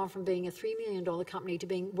company's gone from being a $3 million company to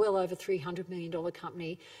being well over $300 million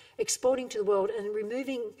company, exporting to the world and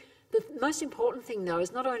removing. The most important thing, though,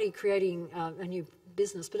 is not only creating a new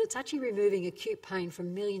business, but it's actually removing acute pain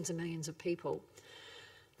from millions and millions of people.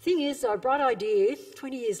 Thing is, though, a bright idea,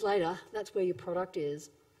 20 years later, that's where your product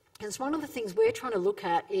is. And it's one of the things we're trying to look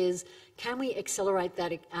at is, can we accelerate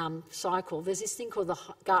that cycle? There's this thing called the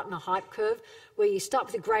Gartner hype curve, where you start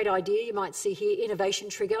with a great idea, you might see here, innovation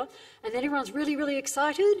trigger, and then everyone's really, really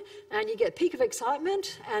excited, and you get a peak of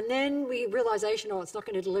excitement, and then realisation, oh, it's not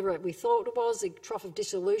going to deliver what we thought it was, a trough of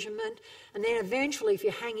disillusionment, and then eventually, if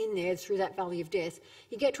you hang in there through that valley of death,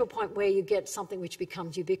 you get to a point where you get something which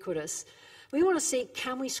becomes ubiquitous. We want to see,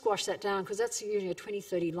 can we squash that down, because that's usually a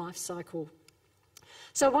 2030 life cycle.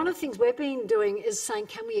 So one of the things we've been doing is saying,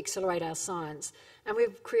 can we accelerate our science? And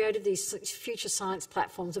we've created these future science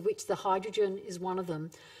platforms, of which the hydrogen is one of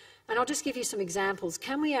them. And I'll just give you some examples.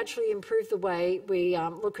 Can we actually improve the way we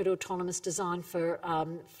look at autonomous design for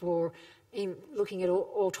looking at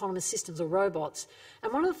autonomous systems or robots?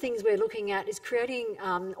 And one of the things we're looking at is creating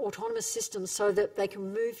autonomous systems so that they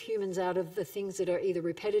can move humans out of the things that are either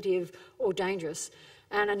repetitive or dangerous.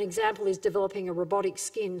 And an example is developing a robotic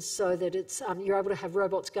skin so that it's, you're able to have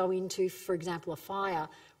robots go into, for example, a fire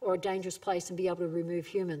or a dangerous place and be able to remove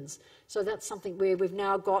humans. So that's something where we've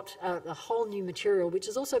now got a whole new material, which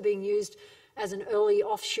is also being used as an early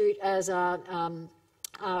offshoot as a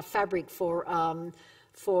fabric for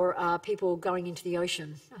people going into the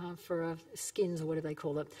ocean, for skins or whatever they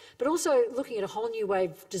call it. But also looking at a whole new way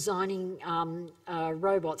of designing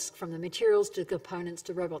robots, from the materials to the components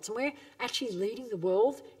to robots. And we're actually leading the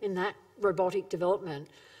world in that robotic development.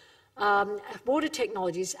 Water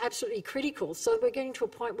technology is absolutely critical. So we're getting to a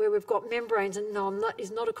point where we've got membranes, and no, that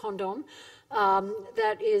is not a condom,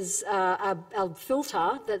 that is a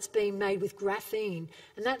filter that's being made with graphene.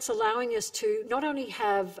 And that's allowing us to not only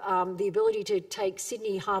have the ability to take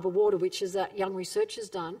Sydney Harbour water, which is that young research has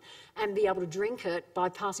done, and be able to drink it by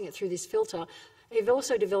passing it through this filter. They've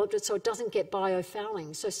also developed it so it doesn't get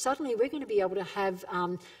biofouling. So suddenly we're going to be able to have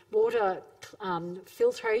water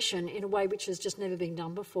filtration in a way which has just never been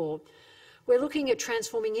done before. We're looking at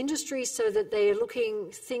transforming industries so that they're looking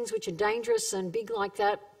things which are dangerous and big like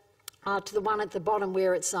that to the one at the bottom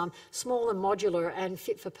where it's small and modular and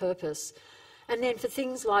fit for purpose. And then for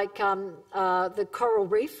things like the coral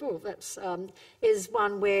reef, is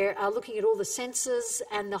one where looking at all the sensors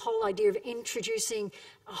and the whole idea of introducing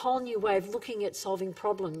a whole new way of looking at solving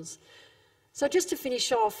problems. So just to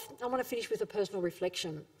finish off, I want to finish with a personal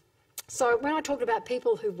reflection. So when I talked about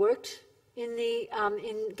people who worked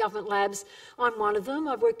in government labs, I'm one of them.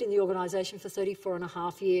 I've worked in the organisation for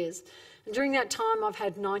 34.5 years. And during that time, I've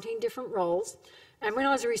had 19 different roles. And when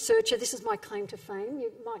I was a researcher, this is my claim to fame.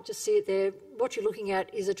 You might just see it there. What you're looking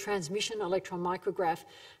at is a transmission electron micrograph.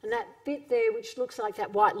 And that bit there, which looks like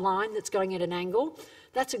that white line that's going at an angle,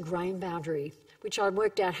 that's a grain boundary, which I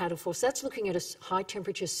worked out how to force. That's looking at a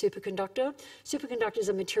high-temperature superconductor. Superconductors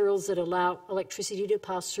are materials that allow electricity to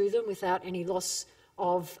pass through them without any loss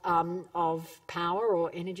of power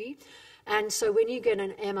or energy. And so when you get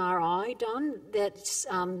an MRI done, that's,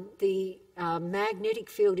 the magnetic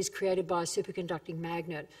field is created by a superconducting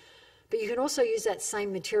magnet. But you can also use that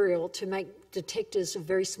same material to make detectors of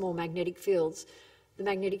very small magnetic fields. The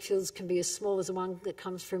magnetic fields can be as small as the one that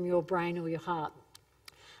comes from your brain or your heart.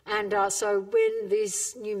 And so when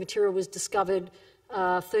this new material was discovered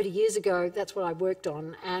 30 years ago, that's what I worked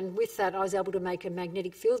on. And with that, I was able to make a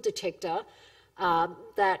magnetic field detector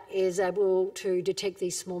that is able to detect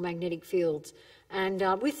these small magnetic fields. And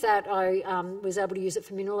with that, I was able to use it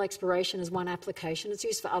for mineral exploration as one application. It's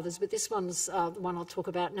used for others, but this one's the one I'll talk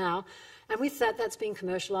about now. And with that, that's been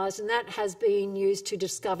commercialised, and that has been used to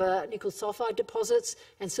discover nickel sulphide deposits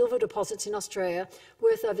and silver deposits in Australia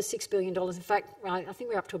worth over $6 billion. In fact, I think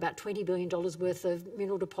we're up to about $20 billion worth of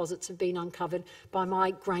mineral deposits have been uncovered by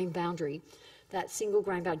my grain boundary. That single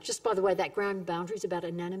grain boundary. Just by the way, that grain boundary is about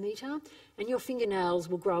a nanometre, and your fingernails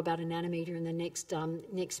will grow about a nanometre in the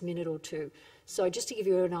next minute or two. So just to give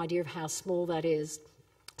you an idea of how small that is.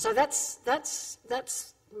 So that's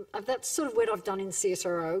sort of what I've done in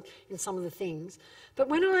CSIRO in some of the things. But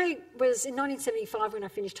when I was in 1975, when I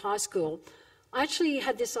finished high school, I actually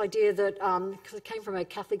had this idea that, because I came from a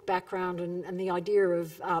Catholic background, and the idea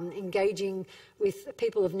of engaging with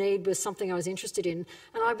people of need was something I was interested in.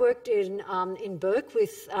 And I worked in Bourke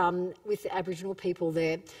with the Aboriginal people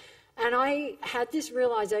there. And I had this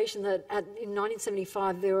realisation that in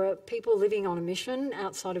 1975 there were people living on a mission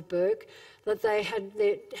outside of Bourke, that they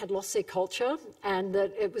had lost their culture, and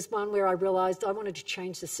that it was one where I realised I wanted to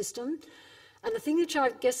change the system. And the thing which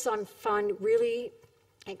I guess I find really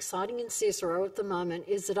exciting in CSIRO at the moment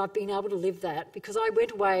is that I've been able to live that, because I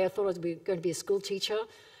went away, I thought I was going to be a school teacher,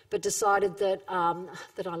 but decided that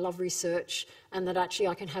that I love research and that actually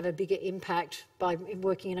I can have a bigger impact by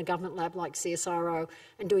working in a government lab like CSIRO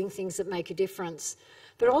and doing things that make a difference.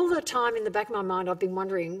 But all the time in the back of my mind I've been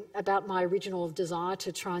wondering about my original desire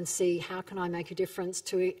to try and see how can I make a difference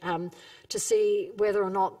to see whether or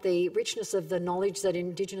not the richness of the knowledge that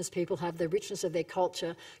Indigenous people have, the richness of their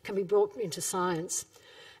culture, can be brought into science.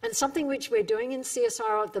 And something which we're doing in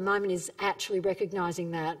CSIRO at the moment is actually recognising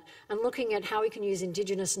that and looking at how we can use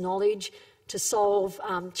Indigenous knowledge to solve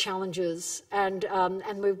challenges. And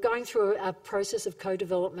we're going through a process of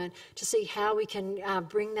co-development to see how we can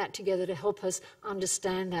bring that together to help us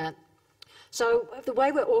understand that. So the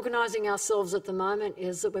way we're organising ourselves at the moment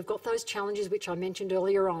is that we've got those challenges which I mentioned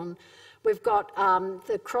earlier on. We've got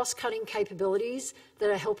the cross-cutting capabilities that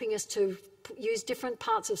are helping us to use different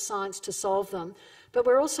parts of science to solve them. But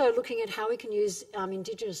we're also looking at how we can use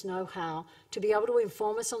Indigenous know-how to be able to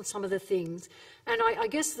inform us on some of the things. And I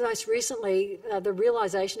guess most recently, the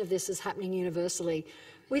realisation of this is happening universally.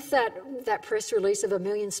 With that press release of 1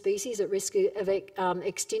 million species at risk of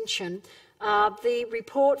extinction, the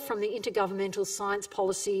report from the Intergovernmental Science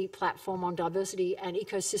Policy Platform on Diversity and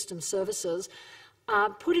Ecosystem Services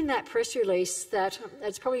put in that press release that,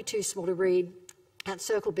 it's probably too small to read, that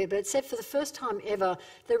circle bit, but it said for the first time ever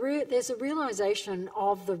there's a realisation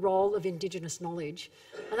of the role of Indigenous knowledge.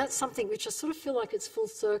 And that's something which I sort of feel like it's full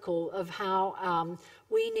circle of how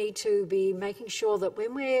we need to be making sure that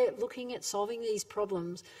when we're looking at solving these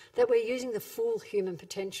problems, that we're using the full human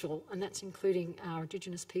potential, and that's including our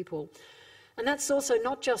Indigenous people. And that's also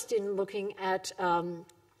not just in looking at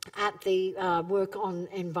the work on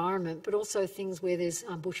environment, but also things where there's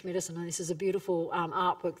bush medicine, and this is a beautiful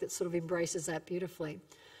artwork that sort of embraces that beautifully.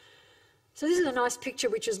 So this is a nice picture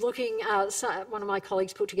which is looking, one of my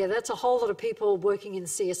colleagues put together. That's a whole lot of people working in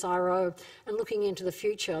CSIRO and looking into the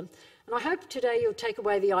future. And I hope today you'll take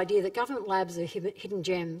away the idea that government labs are hidden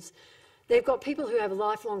gems. They've got people who have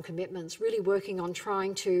lifelong commitments, really working on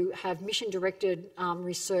trying to have mission-directed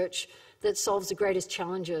research that solves the greatest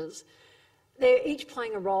challenges. They're each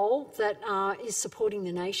playing a role that is supporting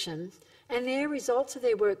the nation, and their results of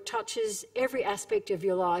their work touches every aspect of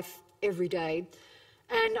your life every day.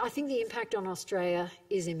 And I think the impact on Australia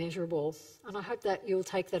is immeasurable. And I hope that you'll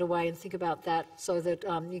take that away and think about that so that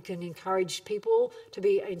you can encourage people to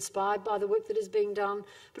be inspired by the work that is being done,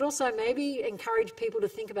 but also maybe encourage people to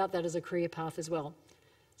think about that as a career path as well.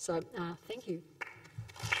 So thank you.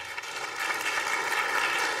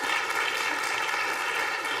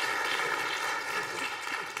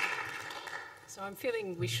 So I'm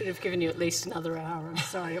feeling we should have given you at least another hour. I'm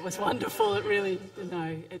sorry, it was wonderful. It really,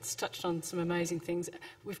 it's touched on some amazing things.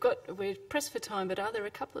 We're pressed for time, but are there a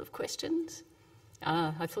couple of questions?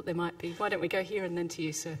 I thought there might be. Why don't we go here and then to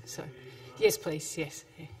you, sir? So, yes, please, yes.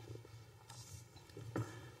 Yeah.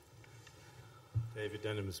 David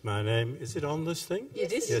Denham is my name. Is it on this thing?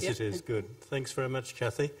 Yes, it is. Yes, it is. Good. Thanks very much,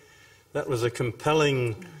 Cathy. That was a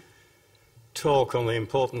compelling talk on the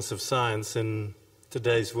importance of science in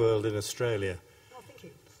Today's World in Australia. Oh, thank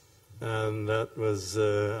you. And that was,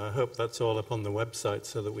 I hope that's all up on the website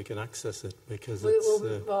so that we can access it, because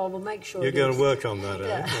we'll make sure. You're going to work on that,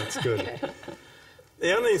 yeah. That's good.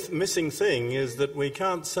 The only missing thing is that we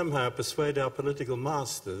can't somehow persuade our political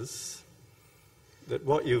masters that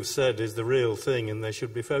what you've said is the real thing and they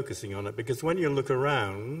should be focusing on it. Because when you look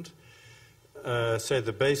around, say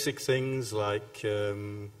the basic things like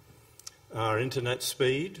our internet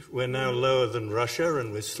speed, we're now lower than Russia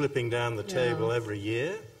and we're slipping down the table every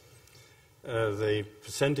year. The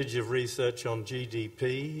percentage of research on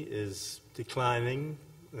GDP is declining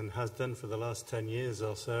and has done for the last 10 years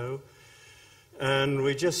or so. And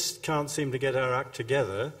we just can't seem to get our act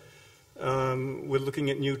together. We're looking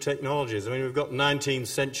at new technologies. I mean, we've got 19th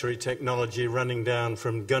century technology running down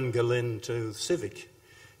from Gungalin to Civic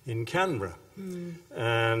in Canberra.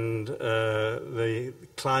 And the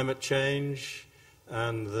climate change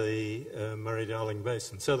and the Murray-Darling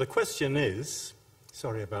Basin. So the question is,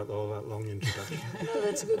 sorry about all that long introduction, No,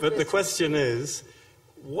 that's a good but the question is,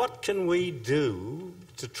 what can we do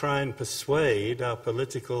to try and persuade our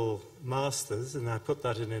political masters, and I put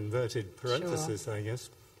that in inverted parentheses, I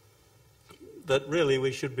guess, that really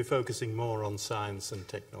we should be focusing more on science and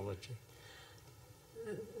technology?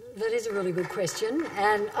 That is a really good question,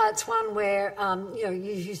 and it's one where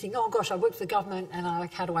you think, oh gosh, I work for the government, and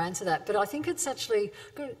how do I answer that? But I think it's actually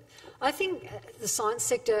good. I think the science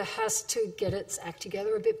sector has to get its act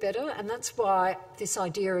together a bit better, and that's why this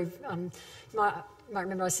idea of you might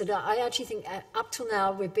remember I said I actually think up till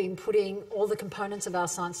now we've been putting all the components of our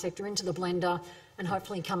science sector into the blender and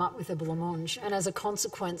hopefully come up with a blancmange. And as a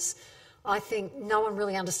consequence, I think no one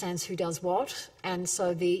really understands who does what, and so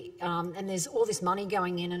and there's all this money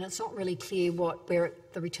going in, and it's not really clear where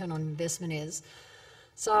the return on investment is.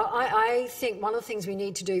 So I think one of the things we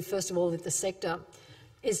need to do, first of all, with the sector,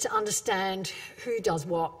 is to understand who does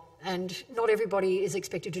what, and not everybody is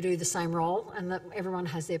expected to do the same role, and that everyone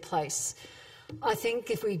has their place. I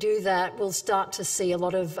think if we do that, we'll start to see a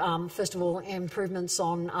lot of, first of all, improvements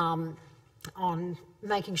on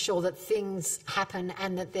making sure that things happen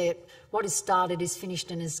and that what is started is finished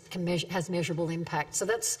and has measurable impact. So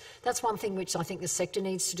that's one thing which I think the sector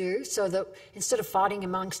needs to do, so that instead of fighting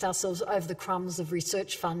amongst ourselves over the crumbs of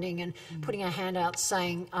research funding and putting our hand out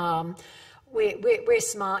saying, we're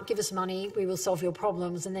smart, give us money, we will solve your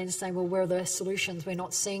problems, and then saying, well, where are the solutions? We're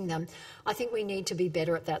not seeing them. I think we need to be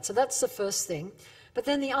better at that. So that's the first thing. But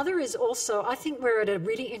then the other is also, I think we're at a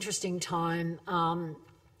really interesting time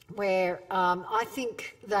where I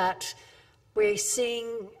think that we're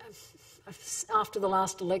seeing, after the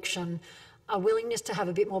last election, a willingness to have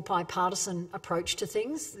a bit more bipartisan approach to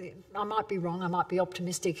things. I might be wrong, I might be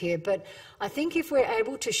optimistic here, but I think if we're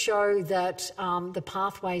able to show that the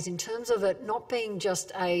pathways, in terms of it not being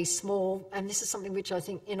just a small, and this is something which I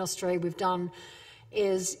think in Australia we've done,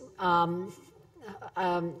 is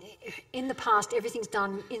in the past everything's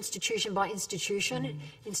done institution by institution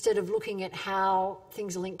instead of looking at how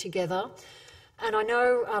things are linked together. And I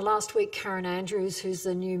know last week Karen Andrews, who's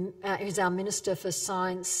our Minister for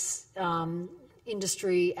Science,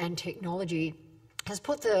 Industry and Technology, has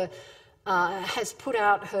put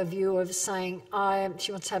out her view of saying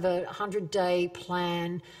she wants to have a 100-day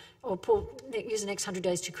plan, or use the next 100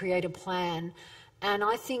 days to create a plan. And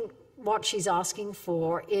I think what she's asking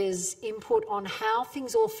for is input on how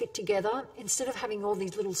things all fit together instead of having all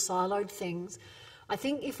these little siloed things. I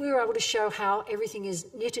think if we were able to show how everything is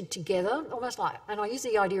knitted together, almost like, and I use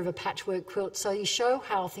the idea of a patchwork quilt, so you show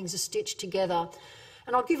how things are stitched together.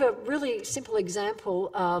 And I'll give a really simple example.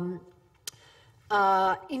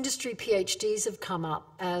 Industry PhDs have come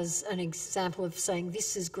up as an example of saying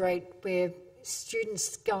this is great, where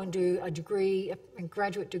students go and do a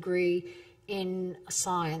graduate degree in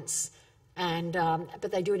science, but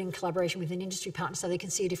they do it in collaboration with an industry partner so they can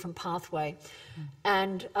see a different pathway.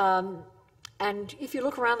 And if you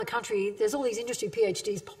look around the country, there's all these industry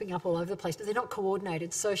PhDs popping up all over the place, but they're not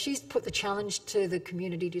coordinated. So she's put the challenge to the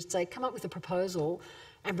community to say, come up with a proposal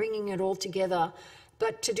and bringing it all together.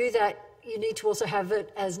 But to do that, you need to also have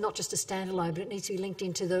it as not just a standalone, but it needs to be linked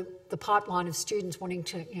into the pipeline of students wanting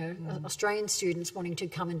to, Australian students wanting to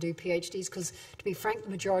come and do PhDs, because to be frank,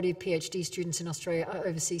 the majority of PhD students in Australia are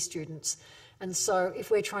overseas students. And so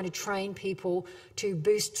if we're trying to train people to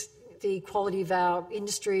boost the quality of our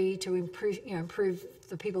industry, to improve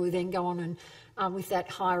the people who then go on and with that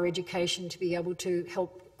higher education to be able to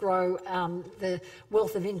help grow the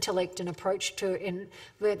wealth of intellect and approach to it, and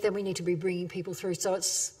then we need to be bringing people through. So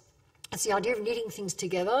it's the idea of knitting things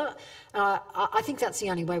together. I think that's the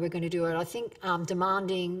only way we're going to do it. I think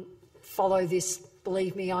demanding, follow this,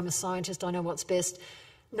 believe me, I'm a scientist, I know what's best,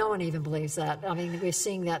 No one even believes that. I mean, we're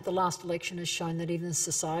seeing that the last election has shown that even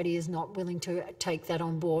society is not willing to take that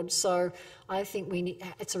on board. So I think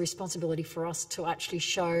it's a responsibility for us to actually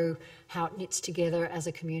show how it knits together as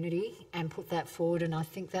a community and put that forward, and I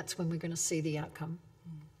think that's when we're going to see the outcome.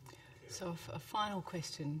 So a final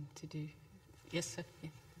question to do. Yes, sir. Yeah.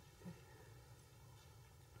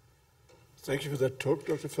 Thank you for that talk,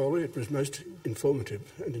 Dr. Foley. It was most informative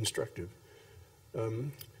and instructive.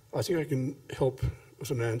 I think I can help with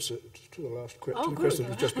an answer to the last question, the question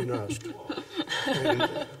that's just been asked. And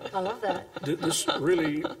I love that. This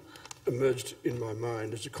really emerged in my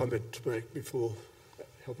mind as a comment to make before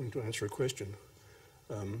helping to answer a question,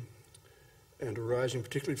 and arising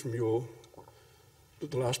particularly from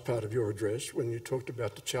the last part of your address when you talked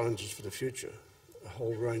about the challenges for the future, a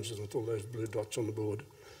whole range of them with all those blue dots on the board.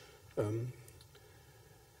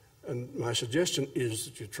 And my suggestion is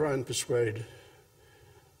that you try and persuade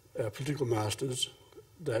our political masters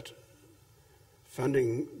that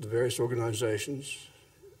funding the various organisations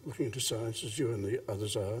looking into science, as you and the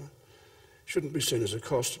others are, shouldn't be seen as a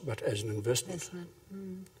cost but as an investment.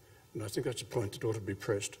 And I think that's a point that ought to be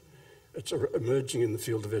pressed. It's emerging in the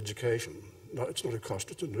field of education. No, it's not a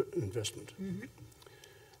cost, it's an investment.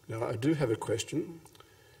 Now, I do have a question,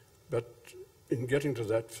 but in getting to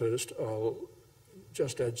that first, I'll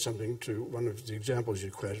just add something to one of the examples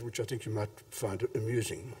you quoted, which I think you might find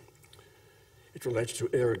amusing. It relates to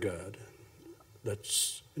AeroGuard.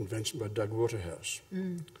 That's invention by Doug Waterhouse.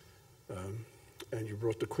 And you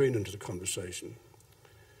brought the Queen into the conversation.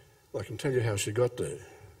 Well, I can tell you how she got there.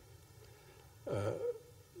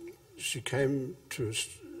 She came to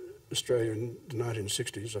Australia in the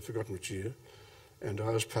 1960s, I've forgotten which year, and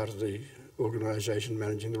I was part of the organisation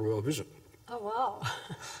managing the royal visit. Oh, wow.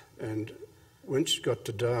 And when she got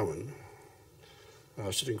to Darwin, I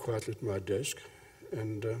was sitting quietly at my desk,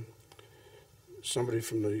 and somebody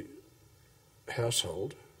from the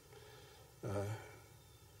household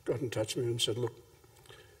got in touch with me and said, look,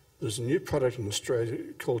 there's a new product in Australia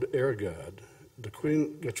called AeroGuard. The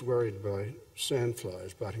Queen gets worried by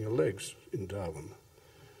sandflies biting her legs in Darwin.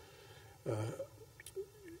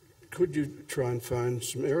 Could you try and find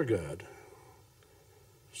some AeroGuard?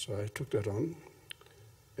 So I took that on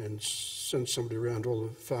and sent somebody around all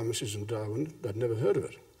the pharmacies in Darwin. They'd never heard of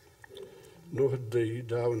it, nor had the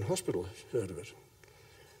Darwin Hospital heard of it.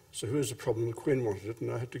 So here's the problem, the Queen wanted it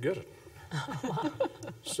and I had to get it.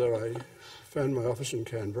 So I found my office in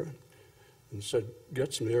Canberra and said,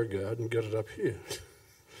 get some AeroGuard and get it up here.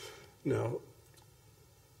 Now,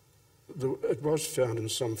 it was found in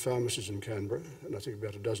some pharmacies in Canberra, and I think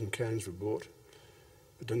about a dozen cans were bought.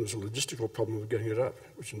 But then there's a logistical problem with getting it up,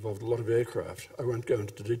 which involved a lot of aircraft. I won't go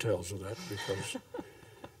into the details of that because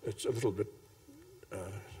it's a little bit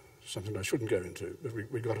something I shouldn't go into, but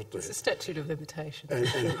we got it there. It's a statute of limitation. And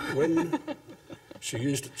when she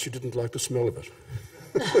used it, she didn't like the smell of it.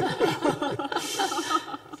 It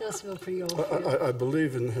does smell pretty awful. I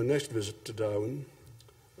believe in her next visit to Darwin,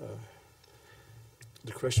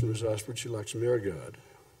 the question was asked, would she like some AeroGuard?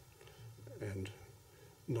 And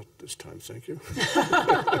not this time, thank you.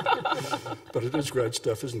 But it is great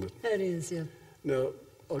stuff, isn't it? It is, yeah. Now,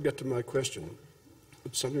 I'll get to my question.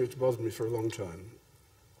 It's something that's bothered me for a long time.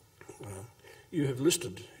 You have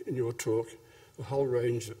listed in your talk a whole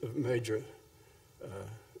range of major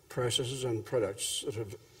processes and products that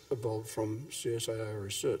have evolved from CSIRO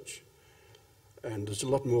research. And there's a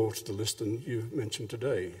lot more to the list than you've mentioned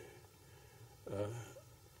today.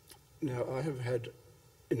 Now, I have had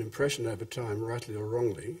an impression over time, rightly or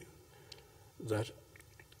wrongly, that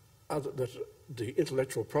the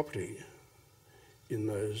intellectual property in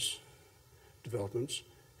those developments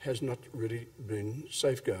has not really been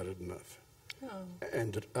safeguarded enough.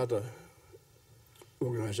 And that other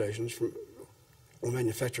organisations or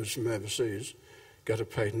manufacturers from overseas get a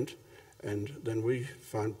patent, and then we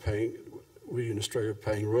in Australia are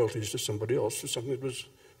paying royalties to somebody else for something that was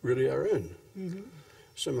really our own.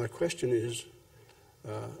 So my question is,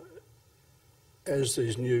 as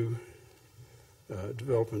these new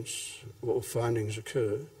developments or findings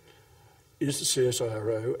occur, is the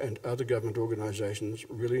CSIRO and other government organisations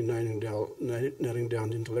really nailing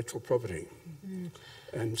down intellectual property?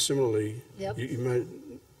 And similarly,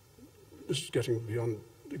 this is getting beyond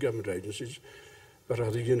the government agencies, but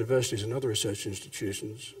are the universities and other research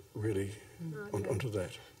institutions really onto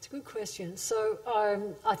that? It's a good question. So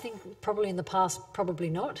I think probably in the past, probably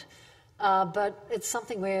not. But it's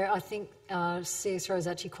something where I think CSIRO is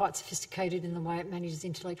actually quite sophisticated in the way it manages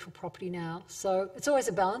intellectual property now. So it's always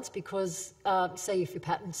a balance because, say, if you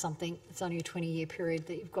patent something, it's only a 20-year period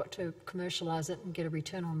that you've got to commercialise it and get a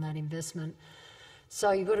return on that investment.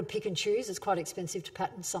 So you've got to pick and choose. It's quite expensive to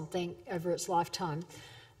patent something over its lifetime.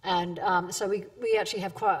 And so we actually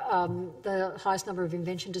have quite the highest number of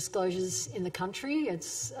invention disclosures in the country.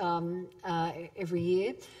 It's every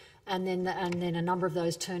year, and then a number of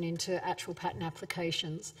those turn into actual patent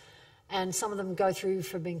applications. And some of them go through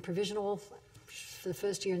from being provisional for the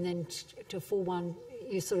first year and then to a full one.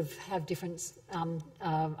 You sort of have different,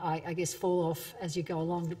 I guess, fall off as you go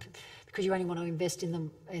along because you only want to invest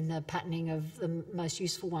in the patenting of the most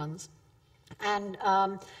useful ones. And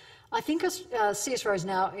I think CSIRO is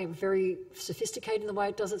now very sophisticated in the way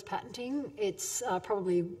it does its patenting. It's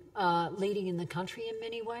probably leading in the country in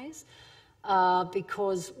many ways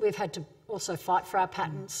because we've had to also fight for our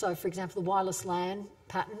patents. So, for example, the wireless LAN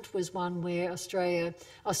patent was one where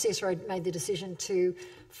CSIRO made the decision to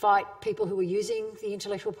fight people who were using the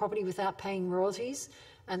intellectual property without paying royalties.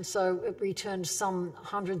 And so it returned some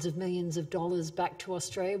hundreds of millions of dollars back to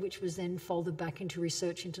Australia, which was then folded back into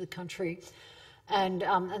research into the country. And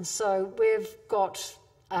so we've got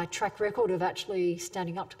a track record of actually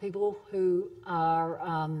standing up to people who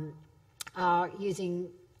are using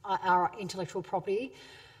our intellectual property.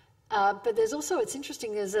 But there's also, it's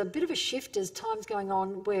interesting, there's a bit of a shift as time's going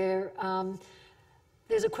on where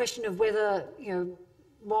there's a question of whether,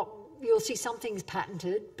 you'll see some things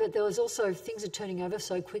patented, but there's also things are turning over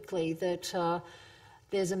so quickly that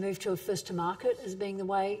there's a move to a first to market as being the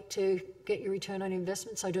way to get your return on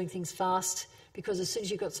investment. So doing things fast, because as soon as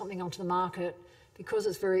you've got something onto the market, because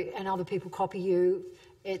it's and other people copy you,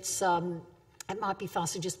 it's it might be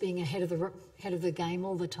faster just being ahead of the game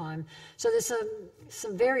all the time. So there's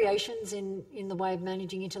some variations in the way of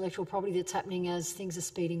managing intellectual property that's happening as things are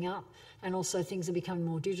speeding up, and also things are becoming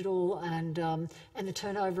more digital, and the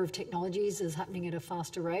turnover of technologies is happening at a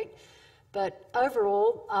faster rate. But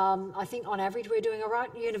overall, I think on average we're doing all right.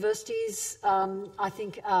 Universities, I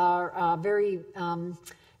think, are very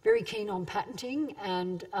keen on patenting,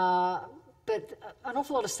 but an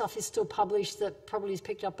awful lot of stuff is still published that probably is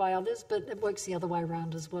picked up by others, but it works the other way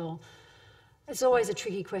around as well. It's always a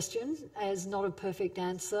tricky question. There's not a perfect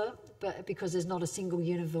answer, but because there's not a single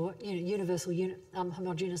universal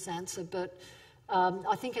homogeneous answer. But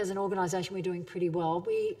I think as an organisation we're doing pretty well.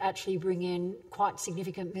 We actually bring in quite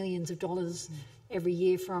significant millions of dollars every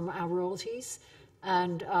year from our royalties,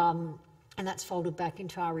 and that's folded back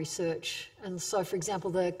into our research. And so, for example,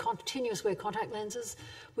 the continuous wear contact lenses,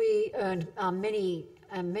 we earned many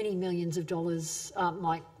millions of dollars,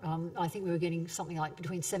 I think we were getting something like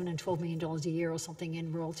between $7 and $12 million a year or something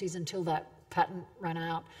in royalties until that patent ran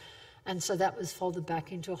out. And so that was folded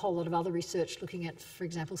back into a whole lot of other research looking at, for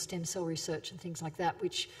example, stem cell research and things like that,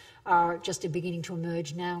 which are just beginning to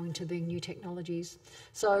emerge now into being new technologies.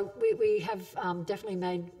 So we have definitely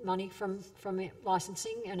made money from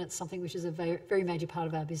licensing, and it's something which is a very, very major part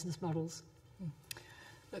of our business models.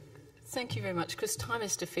 Look, thank you very much. Because time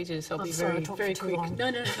has defeated us, I'll I'm be sorry, very quick. Long. No,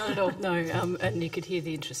 not at all. No, and you could hear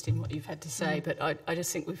the interest in what you've had to say. But I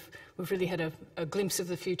just think we've really had a glimpse of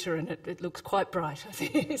the future, and it looks quite bright, I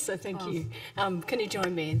think. So thank you. Can you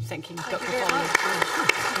join me in thanking Dr.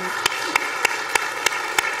 Foley?